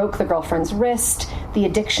time he broke the girlfriend's wrist, the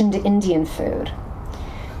addiction to Indian food.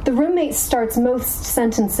 The roommate starts most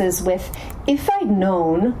sentences with, "If I'd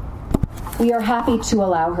known, we are happy to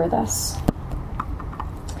allow her this."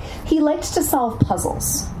 He liked to solve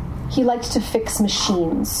puzzles. He liked to fix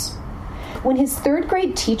machines. When his 3rd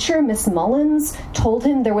grade teacher, Miss Mullins, told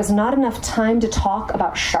him there was not enough time to talk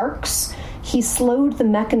about sharks, he slowed the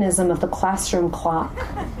mechanism of the classroom clock.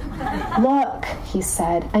 "Look," he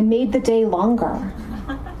said, "I made the day longer."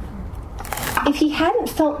 If he hadn't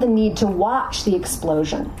felt the need to watch the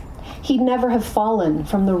explosion, he'd never have fallen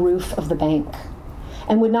from the roof of the bank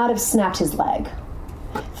and would not have snapped his leg.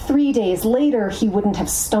 3 days later, he wouldn't have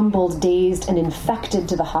stumbled, dazed, and infected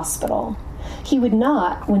to the hospital. He would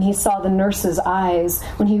not, when he saw the nurse's eyes,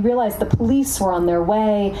 when he realized the police were on their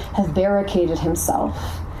way, have barricaded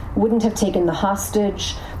himself, wouldn't have taken the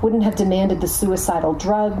hostage, wouldn't have demanded the suicidal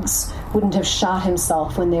drugs, wouldn't have shot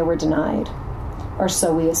himself when they were denied. or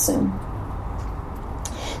so we assume.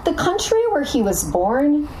 The country where he was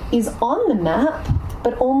born is on the map,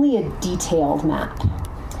 but only a detailed map.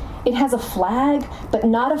 It has a flag, but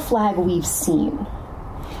not a flag we've seen.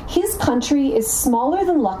 His country is smaller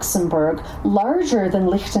than Luxembourg, larger than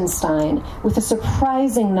Liechtenstein, with a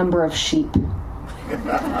surprising number of sheep.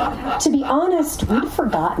 To be honest, we'd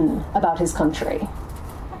forgotten about his country.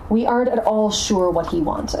 We aren't at all sure what he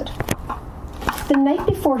wanted. The night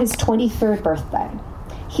before his 23rd birthday,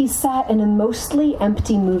 he sat in a mostly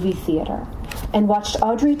empty movie theater and watched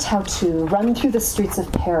Audrey Tautou run through the streets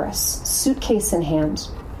of Paris, suitcase in hand.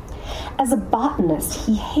 As a botanist,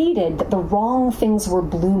 he hated that the wrong things were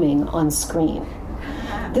blooming on screen.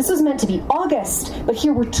 This was meant to be August, but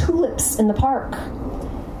here were tulips in the park.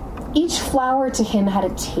 Each flower to him had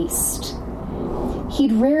a taste.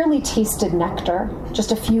 He'd rarely tasted nectar,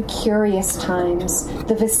 just a few curious times,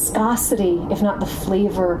 the viscosity, if not the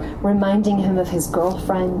flavor, reminding him of his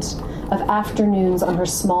girlfriend, of afternoons on her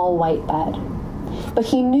small white bed. But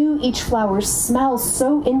he knew each flower's smell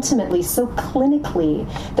so intimately, so clinically,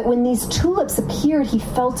 that when these tulips appeared, he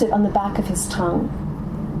felt it on the back of his tongue.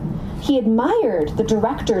 He admired the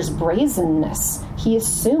director's brazenness. He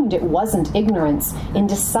assumed it wasn't ignorance in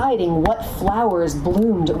deciding what flowers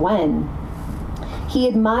bloomed when. He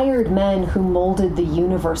admired men who molded the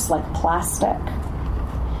universe like plastic.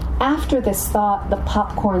 After this thought, the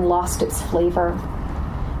popcorn lost its flavor.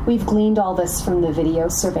 We've gleaned all this from the video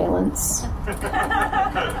surveillance.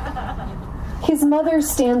 His mother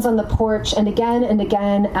stands on the porch and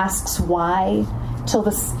again asks why, till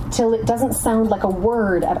it doesn't sound like a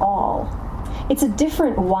word at all. It's a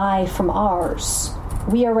different why from ours.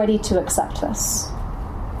 We are ready to accept this.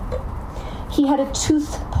 He had a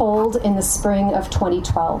tooth pulled in the spring of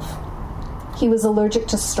 2012. He was allergic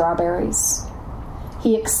to strawberries.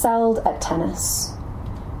 He excelled at tennis.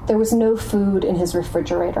 There was no food in his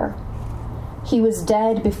refrigerator. He was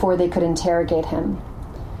dead before they could interrogate him.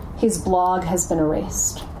 His blog has been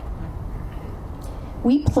erased.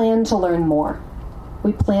 We plan to learn more.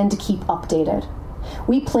 We plan to keep updated.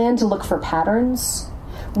 We plan to look for patterns.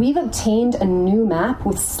 We've obtained a new map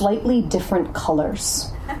with slightly different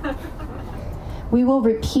colors. We will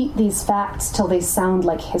repeat these facts till they sound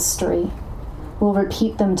like history. We'll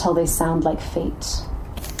repeat them till they sound like fate.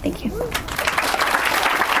 Thank you.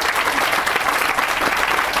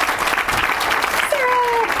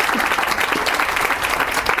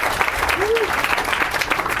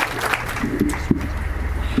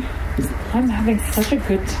 I'm having such a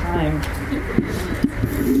good time.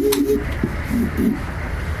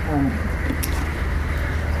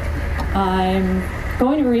 I'm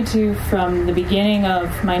going to read to you from the beginning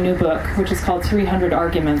of my new book, which is called 300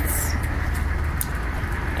 Arguments.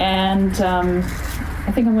 And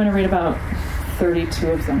I think I'm going to read about 32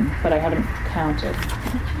 of them, but I haven't counted.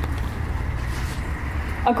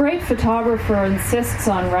 A great photographer insists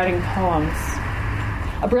on writing poems.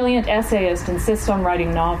 A brilliant essayist insists on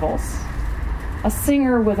writing novels. A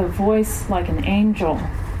singer with a voice like an angel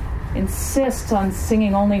insists on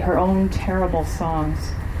singing only her own terrible songs.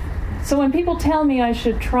 So when people tell me I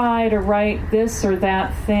should try to write this or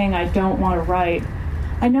that thing I don't want to write,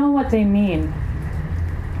 I know what they mean.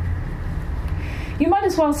 You might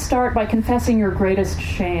as well start by confessing your greatest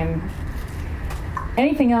shame.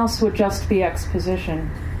 Anything else would just be exposition.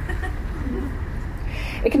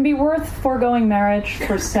 It can be worth foregoing marriage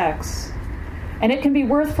for sex. And it can be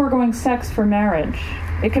worth foregoing sex for marriage.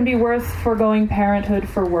 It can be worth foregoing parenthood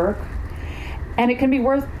for work. And it can be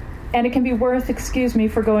worth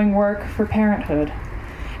foregoing work for parenthood.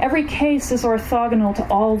 Every case is orthogonal to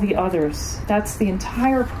all the others. That's the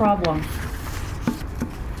entire problem.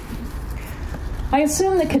 I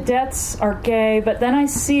assume the cadets are gay, but then I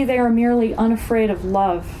see they are merely unafraid of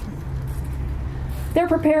love. They're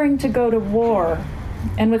preparing to go to war,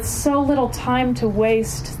 and with so little time to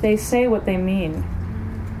waste, they say what they mean.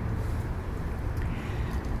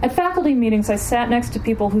 At faculty meetings, I sat next to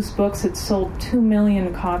people whose books had sold 2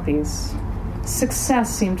 million copies.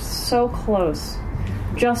 Success seemed so close,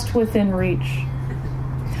 just within reach.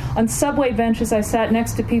 On subway benches, I sat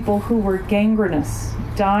next to people who were gangrenous,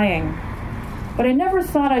 dying, but I never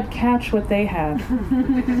thought I'd catch what they had.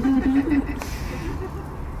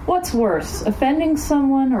 What's worse, offending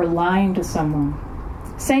someone or lying to someone?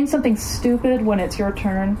 Saying something stupid when it's your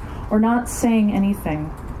turn, or not saying anything?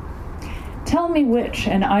 Tell me which,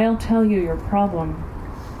 and I'll tell you your problem.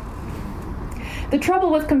 The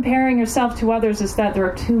trouble with comparing yourself to others is that there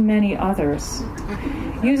are too many others.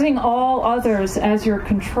 Using all others as your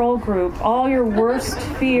control group, all your worst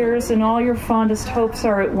fears and all your fondest hopes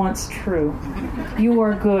are at once true. You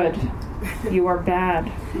are good. You are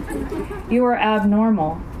bad. You are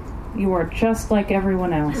abnormal. You are just like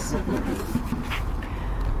everyone else.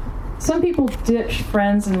 Some people ditch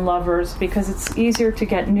friends and lovers because it's easier to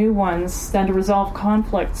get new ones than to resolve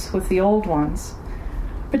conflicts with the old ones,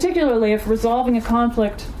 particularly if resolving a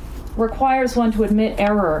conflict requires one to admit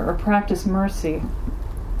error or practice mercy.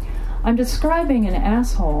 I'm describing an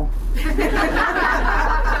asshole.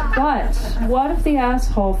 But what if the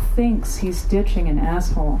asshole thinks he's ditching an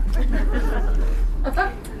asshole?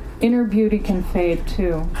 Inner beauty can fade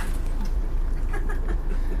too.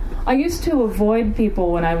 I used to avoid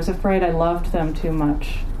people when I was afraid I loved them too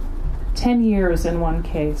much. 10 years in one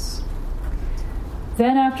case.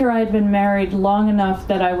 Then after I had been married long enough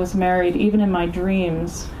that I was married even in my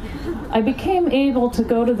dreams, I became able to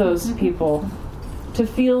go to those people, to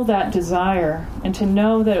feel that desire, and to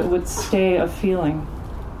know that it would stay a feeling.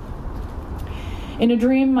 In a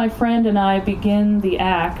dream, my friend and I begin the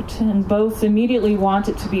act, and both immediately want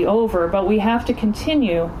it to be over, but we have to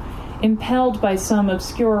continue, impelled by some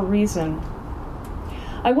obscure reason.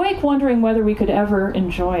 I wake wondering whether we could ever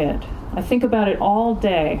enjoy it. I think about it all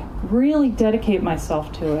day, really dedicate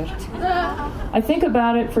myself to it. I think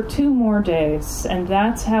about it for 2 more days, and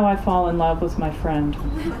that's how I fall in love with my friend.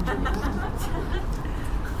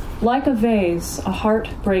 Like a vase, a heart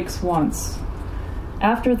breaks once.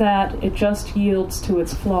 After that, it just yields to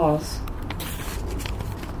its flaws.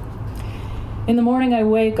 In the morning, I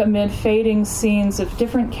wake amid fading scenes of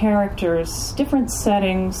different characters, different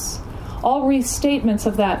settings, all restatements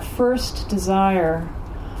of that first desire,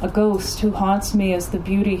 a ghost who haunts me as the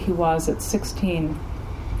beauty he was at 16.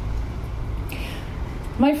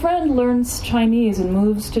 My friend learns Chinese and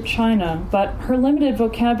moves to China, but her limited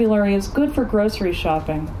vocabulary is good for grocery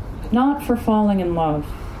shopping, not for falling in love.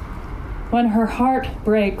 When her heart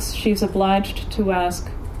breaks, she's obliged to ask,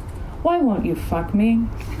 "Why won't you fuck me?"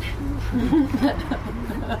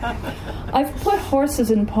 I've put horses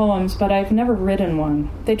in poems, but I've never ridden one.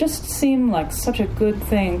 They just seem like such a good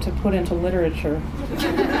thing to put into literature.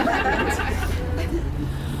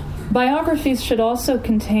 Biographies should also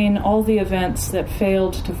contain all the events that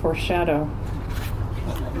failed to foreshadow.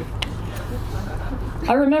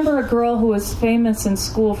 I remember a girl who was famous in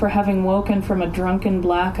school for having woken from a drunken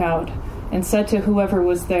blackout and said to whoever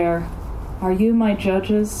was there, "Are you my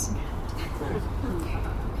judges?"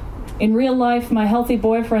 In real life, my healthy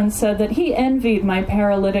boyfriend said that he envied my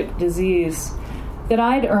paralytic disease, that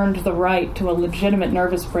I'd earned the right to a legitimate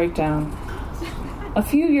nervous breakdown. A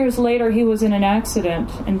few years later, he was in an accident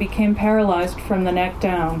and became paralyzed from the neck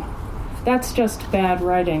down. That's just bad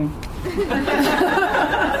writing.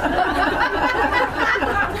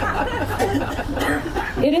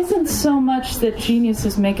 It isn't so much that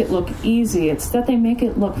geniuses make it look easy, it's that they make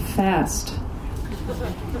it look fast.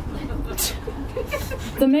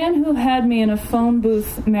 The man who had me in a phone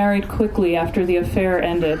booth married quickly after the affair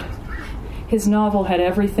ended. His novel had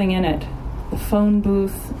everything in it. The phone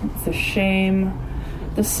booth, the shame,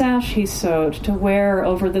 the sash he sewed to wear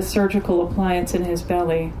over the surgical appliance in his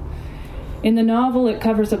belly. In the novel, it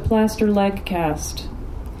covers a plaster leg cast.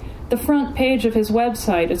 The front page of his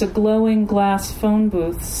website is a glowing glass phone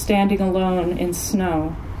booth standing alone in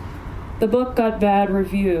snow. The book got bad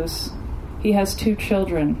reviews. He has 2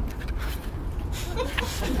 children.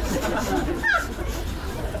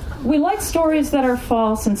 We like stories that are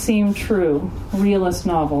false and seem true, realist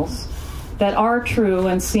novels. That are true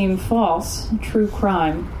and seem false, true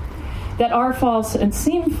crime. That are false and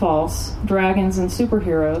seem false, dragons and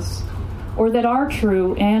superheroes. Or that are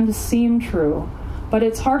true and seem true, but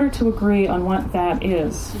it's harder to agree on what that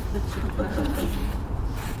is.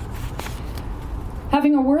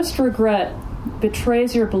 Having a worst regret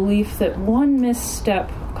betrays your belief that one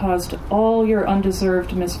misstep caused all your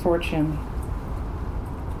undeserved misfortune.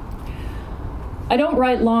 I don't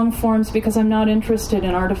write long forms because I'm not interested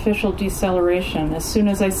in artificial deceleration. As soon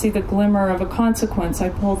as I see the glimmer of a consequence, I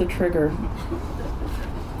pull the trigger.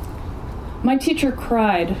 My teacher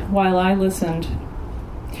cried while I listened.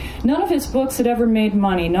 None of his books had ever made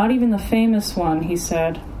money, not even the famous one, he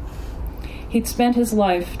said. He'd spent his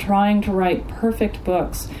life trying to write perfect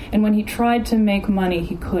books, and when he tried to make money,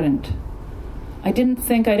 he couldn't. I didn't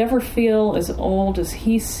think I'd ever feel as old as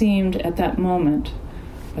he seemed at that moment,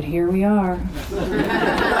 but here we are.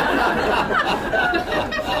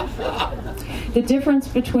 The difference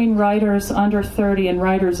between writers under 30 and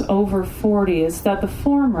writers over 40 is that the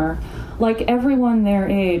former, like everyone their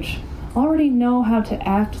age, already know how to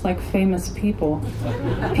act like famous people,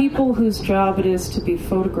 people whose job it is to be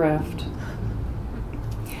photographed.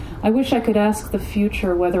 I wish I could ask the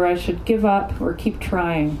future whether I should give up or keep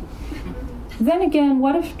trying. Then again,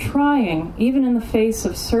 what if trying, even in the face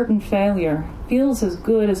of certain failure, feels as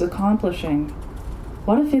good as accomplishing?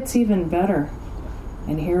 What if it's even better?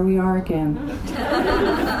 And here we are again.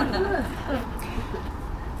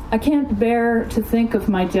 I can't bear to think of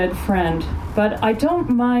my dead friend, but I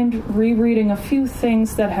don't mind rereading a few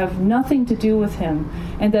things that have nothing to do with him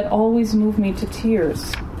and that always move me to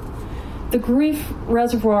tears. The grief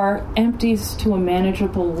reservoir empties to a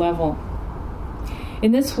manageable level.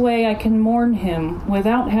 In this way, I can mourn him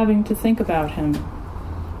without having to think about him.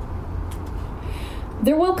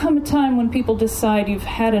 There will come a time when people decide you've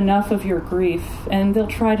had enough of your grief, and they'll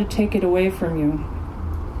try to take it away from you.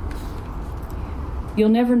 You'll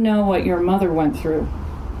never know what your mother went through.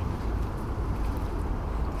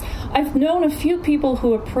 I've known a few people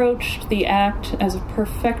who approached the act as a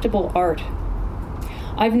perfectible art.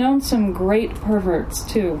 I've known some great perverts,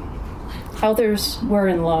 too. Others were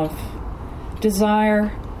in love.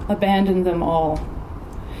 Desire abandoned them all.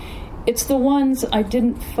 It's the ones I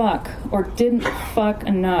didn't fuck, or didn't fuck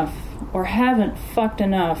enough, or haven't fucked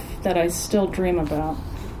enough that I still dream about.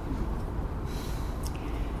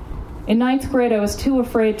 In 9th grade, I was too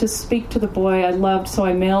afraid to speak to the boy I loved, so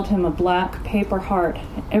I mailed him a black paper heart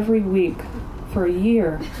every week for a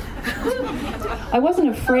year. I wasn't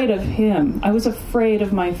afraid of him. I was afraid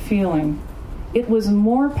of my feeling. It was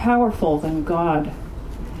more powerful than God.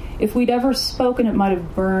 If we'd ever spoken, it might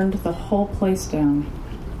have burned the whole place down.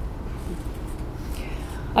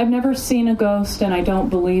 I've never seen a ghost, and I don't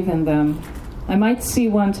believe in them. I might see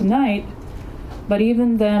one tonight, but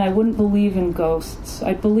even then, I wouldn't believe in ghosts.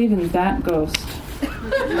 I'd believe in that ghost.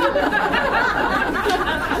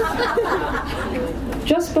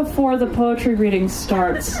 Just before the poetry reading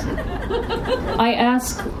starts, I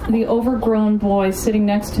ask the overgrown boy sitting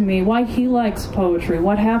next to me why he likes poetry,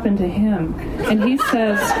 what happened to him. And he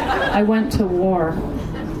says, I went to war.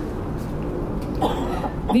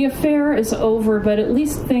 The affair is over, but at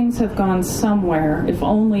least things have gone somewhere, if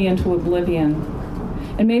only into oblivion.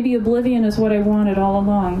 And maybe oblivion is what I wanted all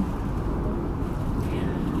along.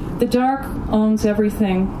 The dark owns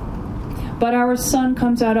everything, but our sun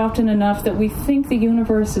comes out often enough that we think the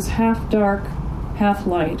universe is half dark, half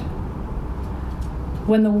light.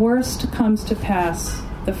 When the worst comes to pass,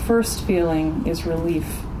 the first feeling is relief.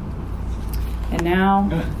 And now,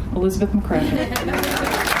 Elizabeth McCracken.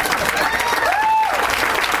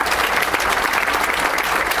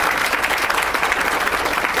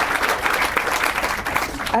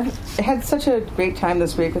 I've had such a great time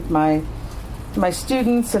this week with my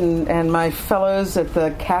students and my fellows at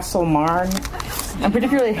the Castle Marne. I'm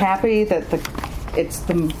particularly happy that it's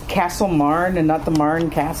the Castle Marne and not the Marne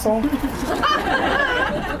Castle,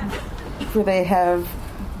 where they have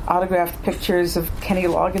autographed pictures of Kenny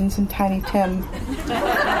Loggins and Tiny Tim.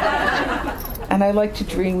 And I like to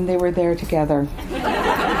dream they were there together.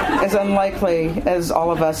 As unlikely as all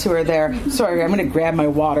of us who are there. Sorry, I'm going to grab my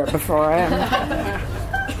water before I am.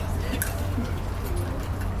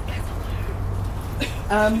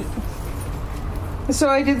 So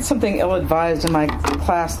I did something ill-advised in my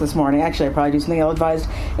class this morning. Actually, I probably do something ill-advised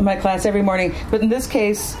in my class every morning. But in this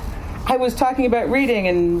case, I was talking about reading,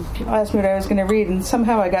 and people asked me what I was going to read, and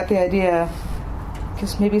somehow I got the idea,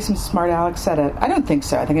 because maybe some smart Alex said it. I don't think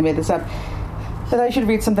so. I think I made this up. That I should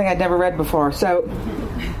read something I'd never read before. So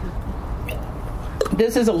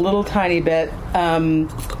this is a little tiny bit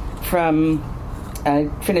from... I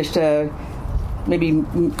finished a maybe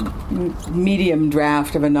medium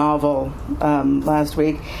draft of a novel last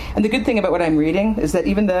week. And the good thing about what I'm reading is that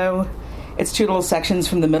even though it's two little sections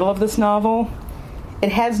from the middle of this novel,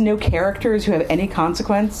 it has no characters who have any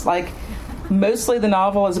consequence. Like, mostly the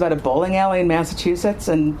novel is about a bowling alley in Massachusetts,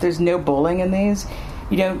 and there's no bowling in these.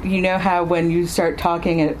 You know how when you start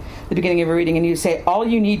talking at the beginning of a reading and you say, all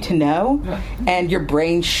you need to know, and your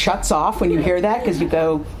brain shuts off when you hear that because you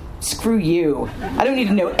go, screw you. I don't need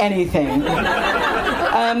to know anything.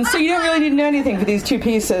 So you don't really need to know anything for these two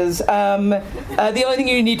pieces. The only thing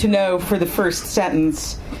you need to know for the first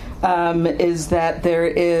sentence is that there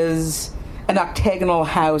is an octagonal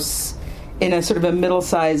house in a sort of a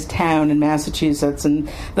middle-sized town in Massachusetts, and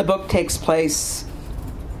the book takes place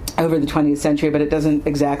over the 20th century, but it doesn't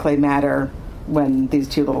exactly matter when these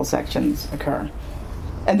two little sections occur.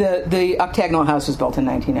 And the octagonal house was built in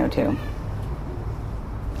 1902.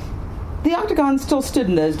 The Octagon still stood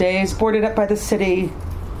in those days, boarded up by the city,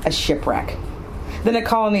 a shipwreck. Then a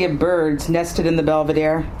colony of birds nested in the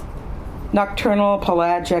Belvedere. Nocturnal,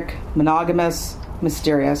 pelagic, monogamous,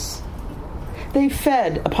 mysterious. They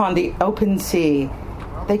fed upon the open sea.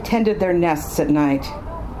 They tended their nests at night.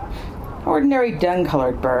 Ordinary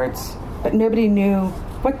dung-colored birds, but nobody knew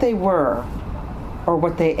what they were or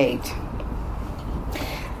what they ate.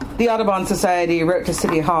 The Audubon Society wrote to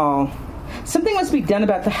City Hall. Something must be done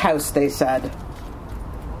about the house, they said.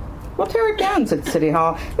 We'll tear it down, said City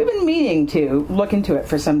Hall. We've been meaning to look into it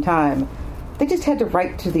for some time. They just had to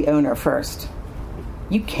write to the owner first.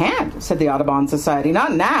 You can't, said the Audubon Society.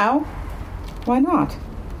 Not now. Why not?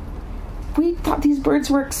 We thought these birds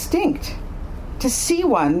were extinct. To see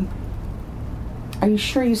one... Are you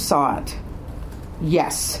sure you saw it?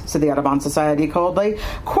 Yes, said the Audubon Society coldly.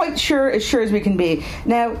 Quite sure as we can be.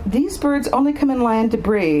 Now, these birds only come in land to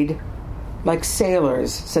breed. Like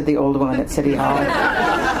sailors, said the old woman at City Hall.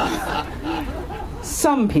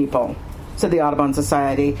 Some people, said the Audubon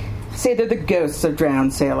Society, say they're the ghosts of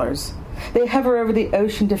drowned sailors. They hover over the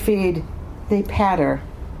ocean to feed. They patter.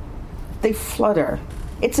 They flutter.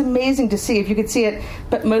 It's amazing to see if you could see it,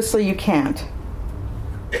 but mostly you can't.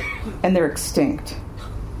 And they're extinct.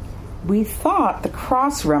 We thought the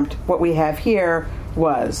cross-rumped, what we have here,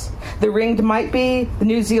 was. The ringed might be, the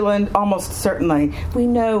New Zealand almost certainly. We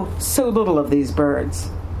know so little of these birds.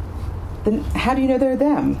 Then how do you know they're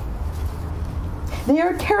them? They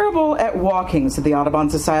are terrible at walking, said the Audubon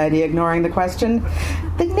Society, ignoring the question.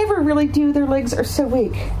 They never really do. Their legs are so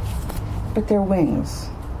weak. But their wings,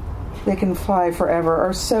 they can fly forever,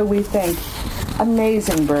 or so we think.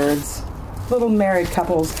 Amazing birds. Little married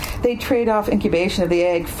couples. They trade off incubation of the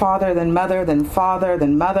egg, father, then mother, then father,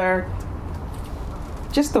 then mother.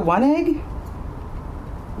 Just the one egg?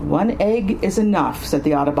 One egg is enough, said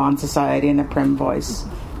the Audubon Society in a prim voice.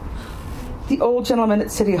 The old gentleman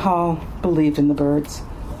at City Hall believed in the birds.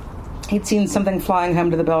 He'd seen something flying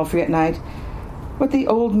home to the belfry at night. What the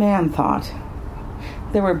old man thought.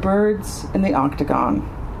 There were birds in the octagon,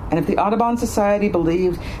 and if the Audubon Society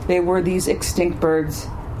believed they were these extinct birds,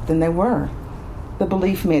 then they were. The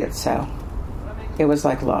belief made it so. It was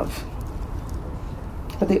like love.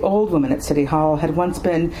 But the old woman at City Hall had once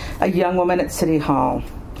been a young woman at City Hall.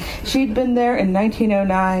 She'd been there in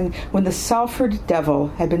 1909 when the Salford Devil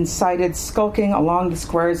had been sighted skulking along the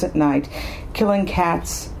squares at night, killing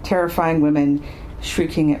cats, terrifying women,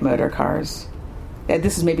 shrieking at motor cars.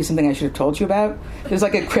 This is maybe something I should have told you about. There's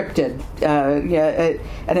like a cryptid,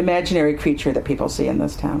 an imaginary creature that people see in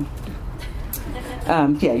this town.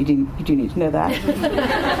 You do need to know that.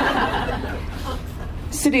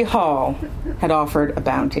 City Hall had offered a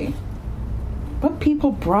bounty. What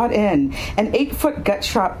people brought in? An 8-foot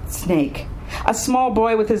gut-shot snake. A small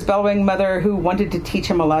boy with his bellowing mother who wanted to teach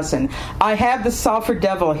him a lesson. I have the Salford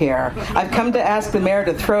Devil here. I've come to ask the mayor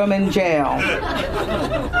to throw him in jail.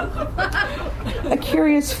 A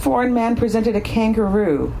curious foreign man presented a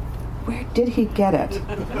kangaroo. Where did he get it?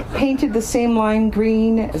 Painted the same lime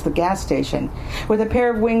green as the gas station, with a pair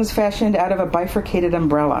of wings fashioned out of a bifurcated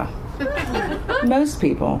umbrella. Most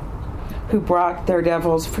people who brought their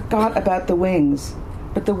devils forgot about the wings,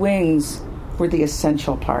 but the wings were the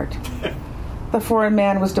essential part. The foreign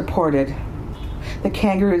man was deported. The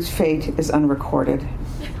kangaroo's fate is unrecorded.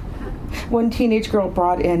 One teenage girl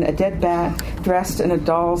brought in a dead bat dressed in a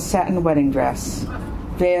doll's satin wedding dress,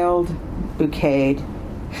 veiled, bouqueted,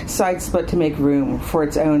 side split to make room for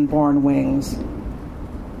its own born wings.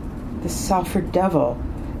 The Salford Devil,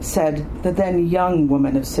 said the then young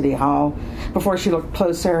woman of City Hall, before she looked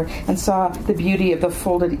closer and saw the beauty of the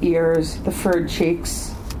folded ears, the furred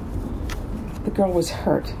cheeks. The girl was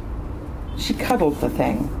hurt. She cuddled the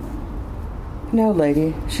thing. No,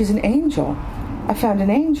 lady, she's an angel. I found an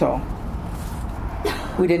angel.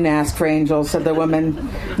 We didn't ask for angels, said the woman.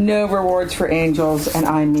 No rewards for angels, and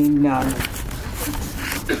I mean none.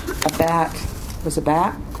 A bat was a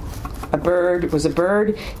bat. A bird was a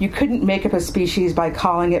bird. You couldn't make up a species by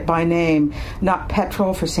calling it by name. Not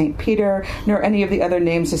petrel for St. Peter, nor any of the other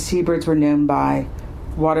names the seabirds were known by.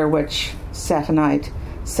 Water witch, satinite,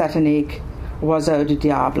 satanique, oiseau du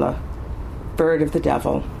diable, bird of the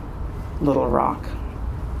devil, little rock.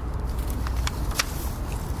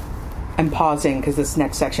 I'm pausing because this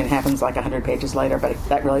next section happens like 100 pages later, but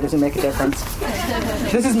that really doesn't make a difference.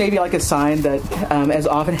 This is maybe like a sign that, as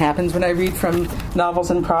often happens when I read from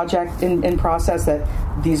novels in process, that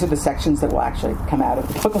these are the sections that will actually come out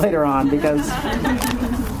of the book later on, because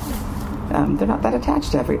they're not that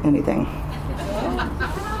attached to anything.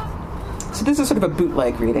 So this is sort of a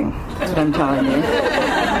bootleg reading. That's what I'm telling you.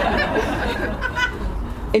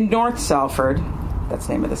 In North Salford, that's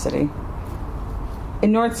the name of the city,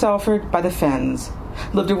 in North Salford, by the Fens,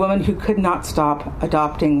 lived a woman who could not stop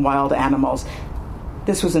adopting wild animals.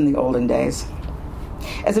 This was in the olden days.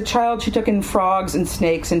 As a child, she took in frogs and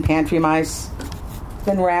snakes and pantry mice,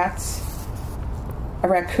 then rats, a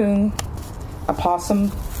raccoon, a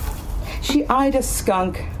possum. She eyed a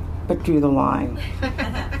skunk, but drew the line.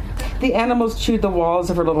 The animals chewed the walls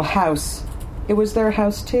of her little house. It was their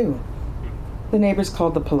house, too. The neighbors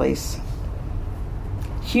called the police.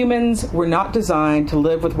 Humans were not designed to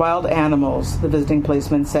live with wild animals, the visiting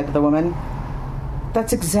policeman said to the woman.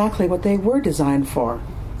 That's exactly what they were designed for,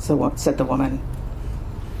 said the woman.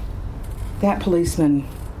 That policeman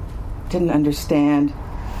didn't understand.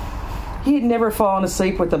 He had never fallen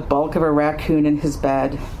asleep with the bulk of a raccoon in his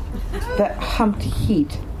bed. That humped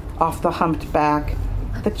heat off the humped back,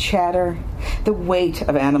 the chatter, the weight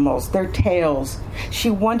of animals, their tails.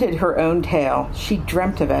 She wanted her own tail. She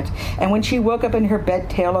dreamt of it. And when she woke up in her bed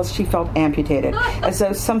tailless, she felt amputated, as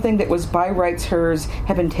though something that was by rights hers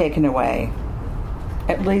had been taken away.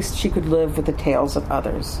 At least she could live with the tails of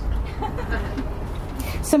others.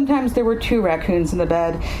 Sometimes there were 2 raccoons in the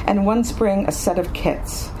bed, and one spring a set of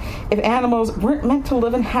kits. If animals weren't meant to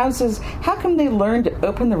live in houses, how come they learned to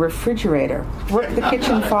open the refrigerator, work the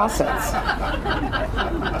kitchen faucets?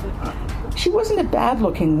 She wasn't a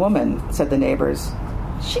bad-looking woman, said the neighbors.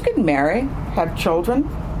 She could marry, have children,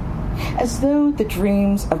 as though the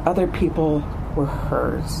dreams of other people were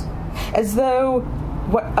hers, as though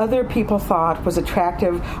what other people thought was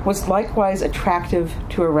attractive was likewise attractive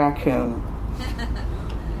to a raccoon.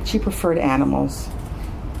 She preferred animals.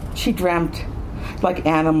 She dreamt, like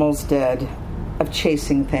animals did, of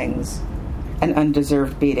chasing things and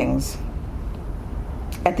undeserved beatings.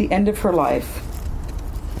 At the end of her life,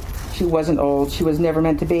 she wasn't old, she was never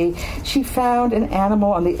meant to be, she found an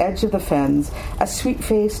animal on the edge of the fens, a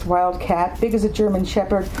sweet-faced wild cat, big as a German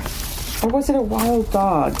shepherd, or was it a wild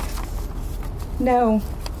dog? No,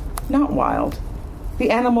 not wild. The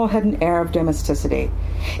animal had an air of domesticity.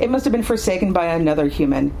 It must have been forsaken by another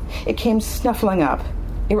human. It came snuffling up.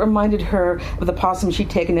 It reminded her of the possum she'd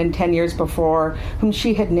taken in 10 years before, whom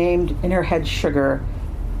she had named in her head Sugar,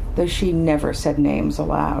 though she never said names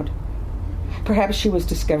aloud. Perhaps she was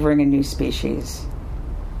discovering a new species.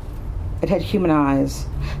 It had human eyes,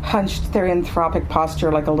 hunched their anthropic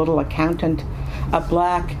posture like a little accountant, a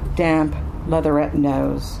black, damp, leatherette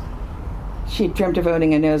nose. She had dreamt of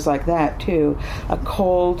owning a nose like that, too, a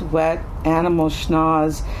cold, wet animal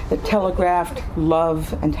schnoz that telegraphed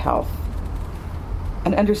love and health.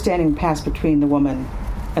 An understanding passed between the woman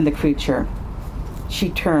and the creature. She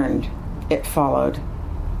turned. It followed.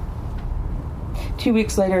 2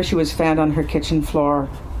 weeks later, she was found on her kitchen floor,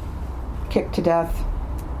 kicked to death,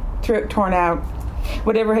 throat torn out.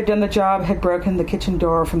 Whatever had done the job had broken the kitchen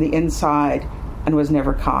door from the inside and was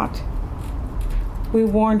never caught. We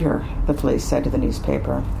warned her, the police said to the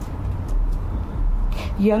newspaper.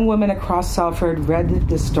 Young women across Salford read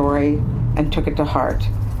this story and took it to heart.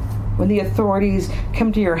 When the authorities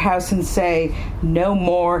come to your house and say, no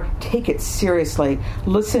more, take it seriously,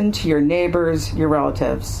 listen to your neighbors, your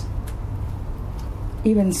relatives.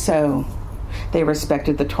 Even so, they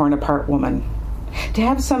respected the torn-apart woman. To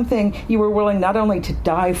have something you were willing not only to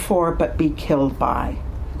die for, but be killed by.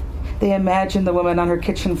 They imagined the woman on her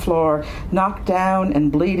kitchen floor, knocked down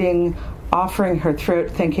and bleeding, offering her throat,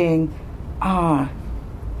 thinking,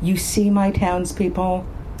 you see, my townspeople?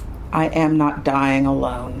 I am not dying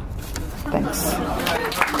alone. Thanks.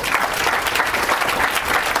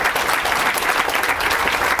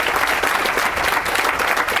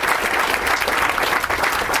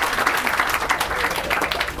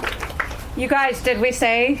 You guys, did we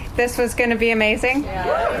say this was going to be amazing?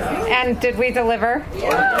 Yeah. And did we deliver?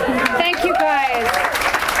 Yeah. Thank you guys.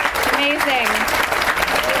 Amazing.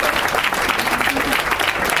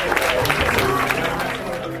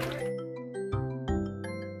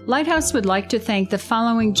 Lighthouse would like to thank the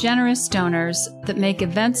following generous donors that make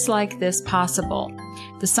events like this possible: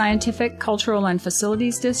 the Scientific, Cultural, and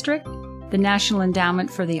Facilities District, the National Endowment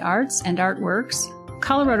for the Arts and Artworks,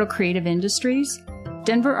 Colorado Creative Industries,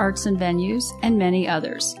 Denver Arts and Venues, and many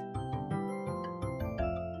others.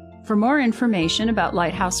 For more information about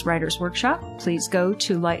Lighthouse Writers Workshop, please go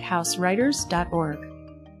to lighthousewriters.org.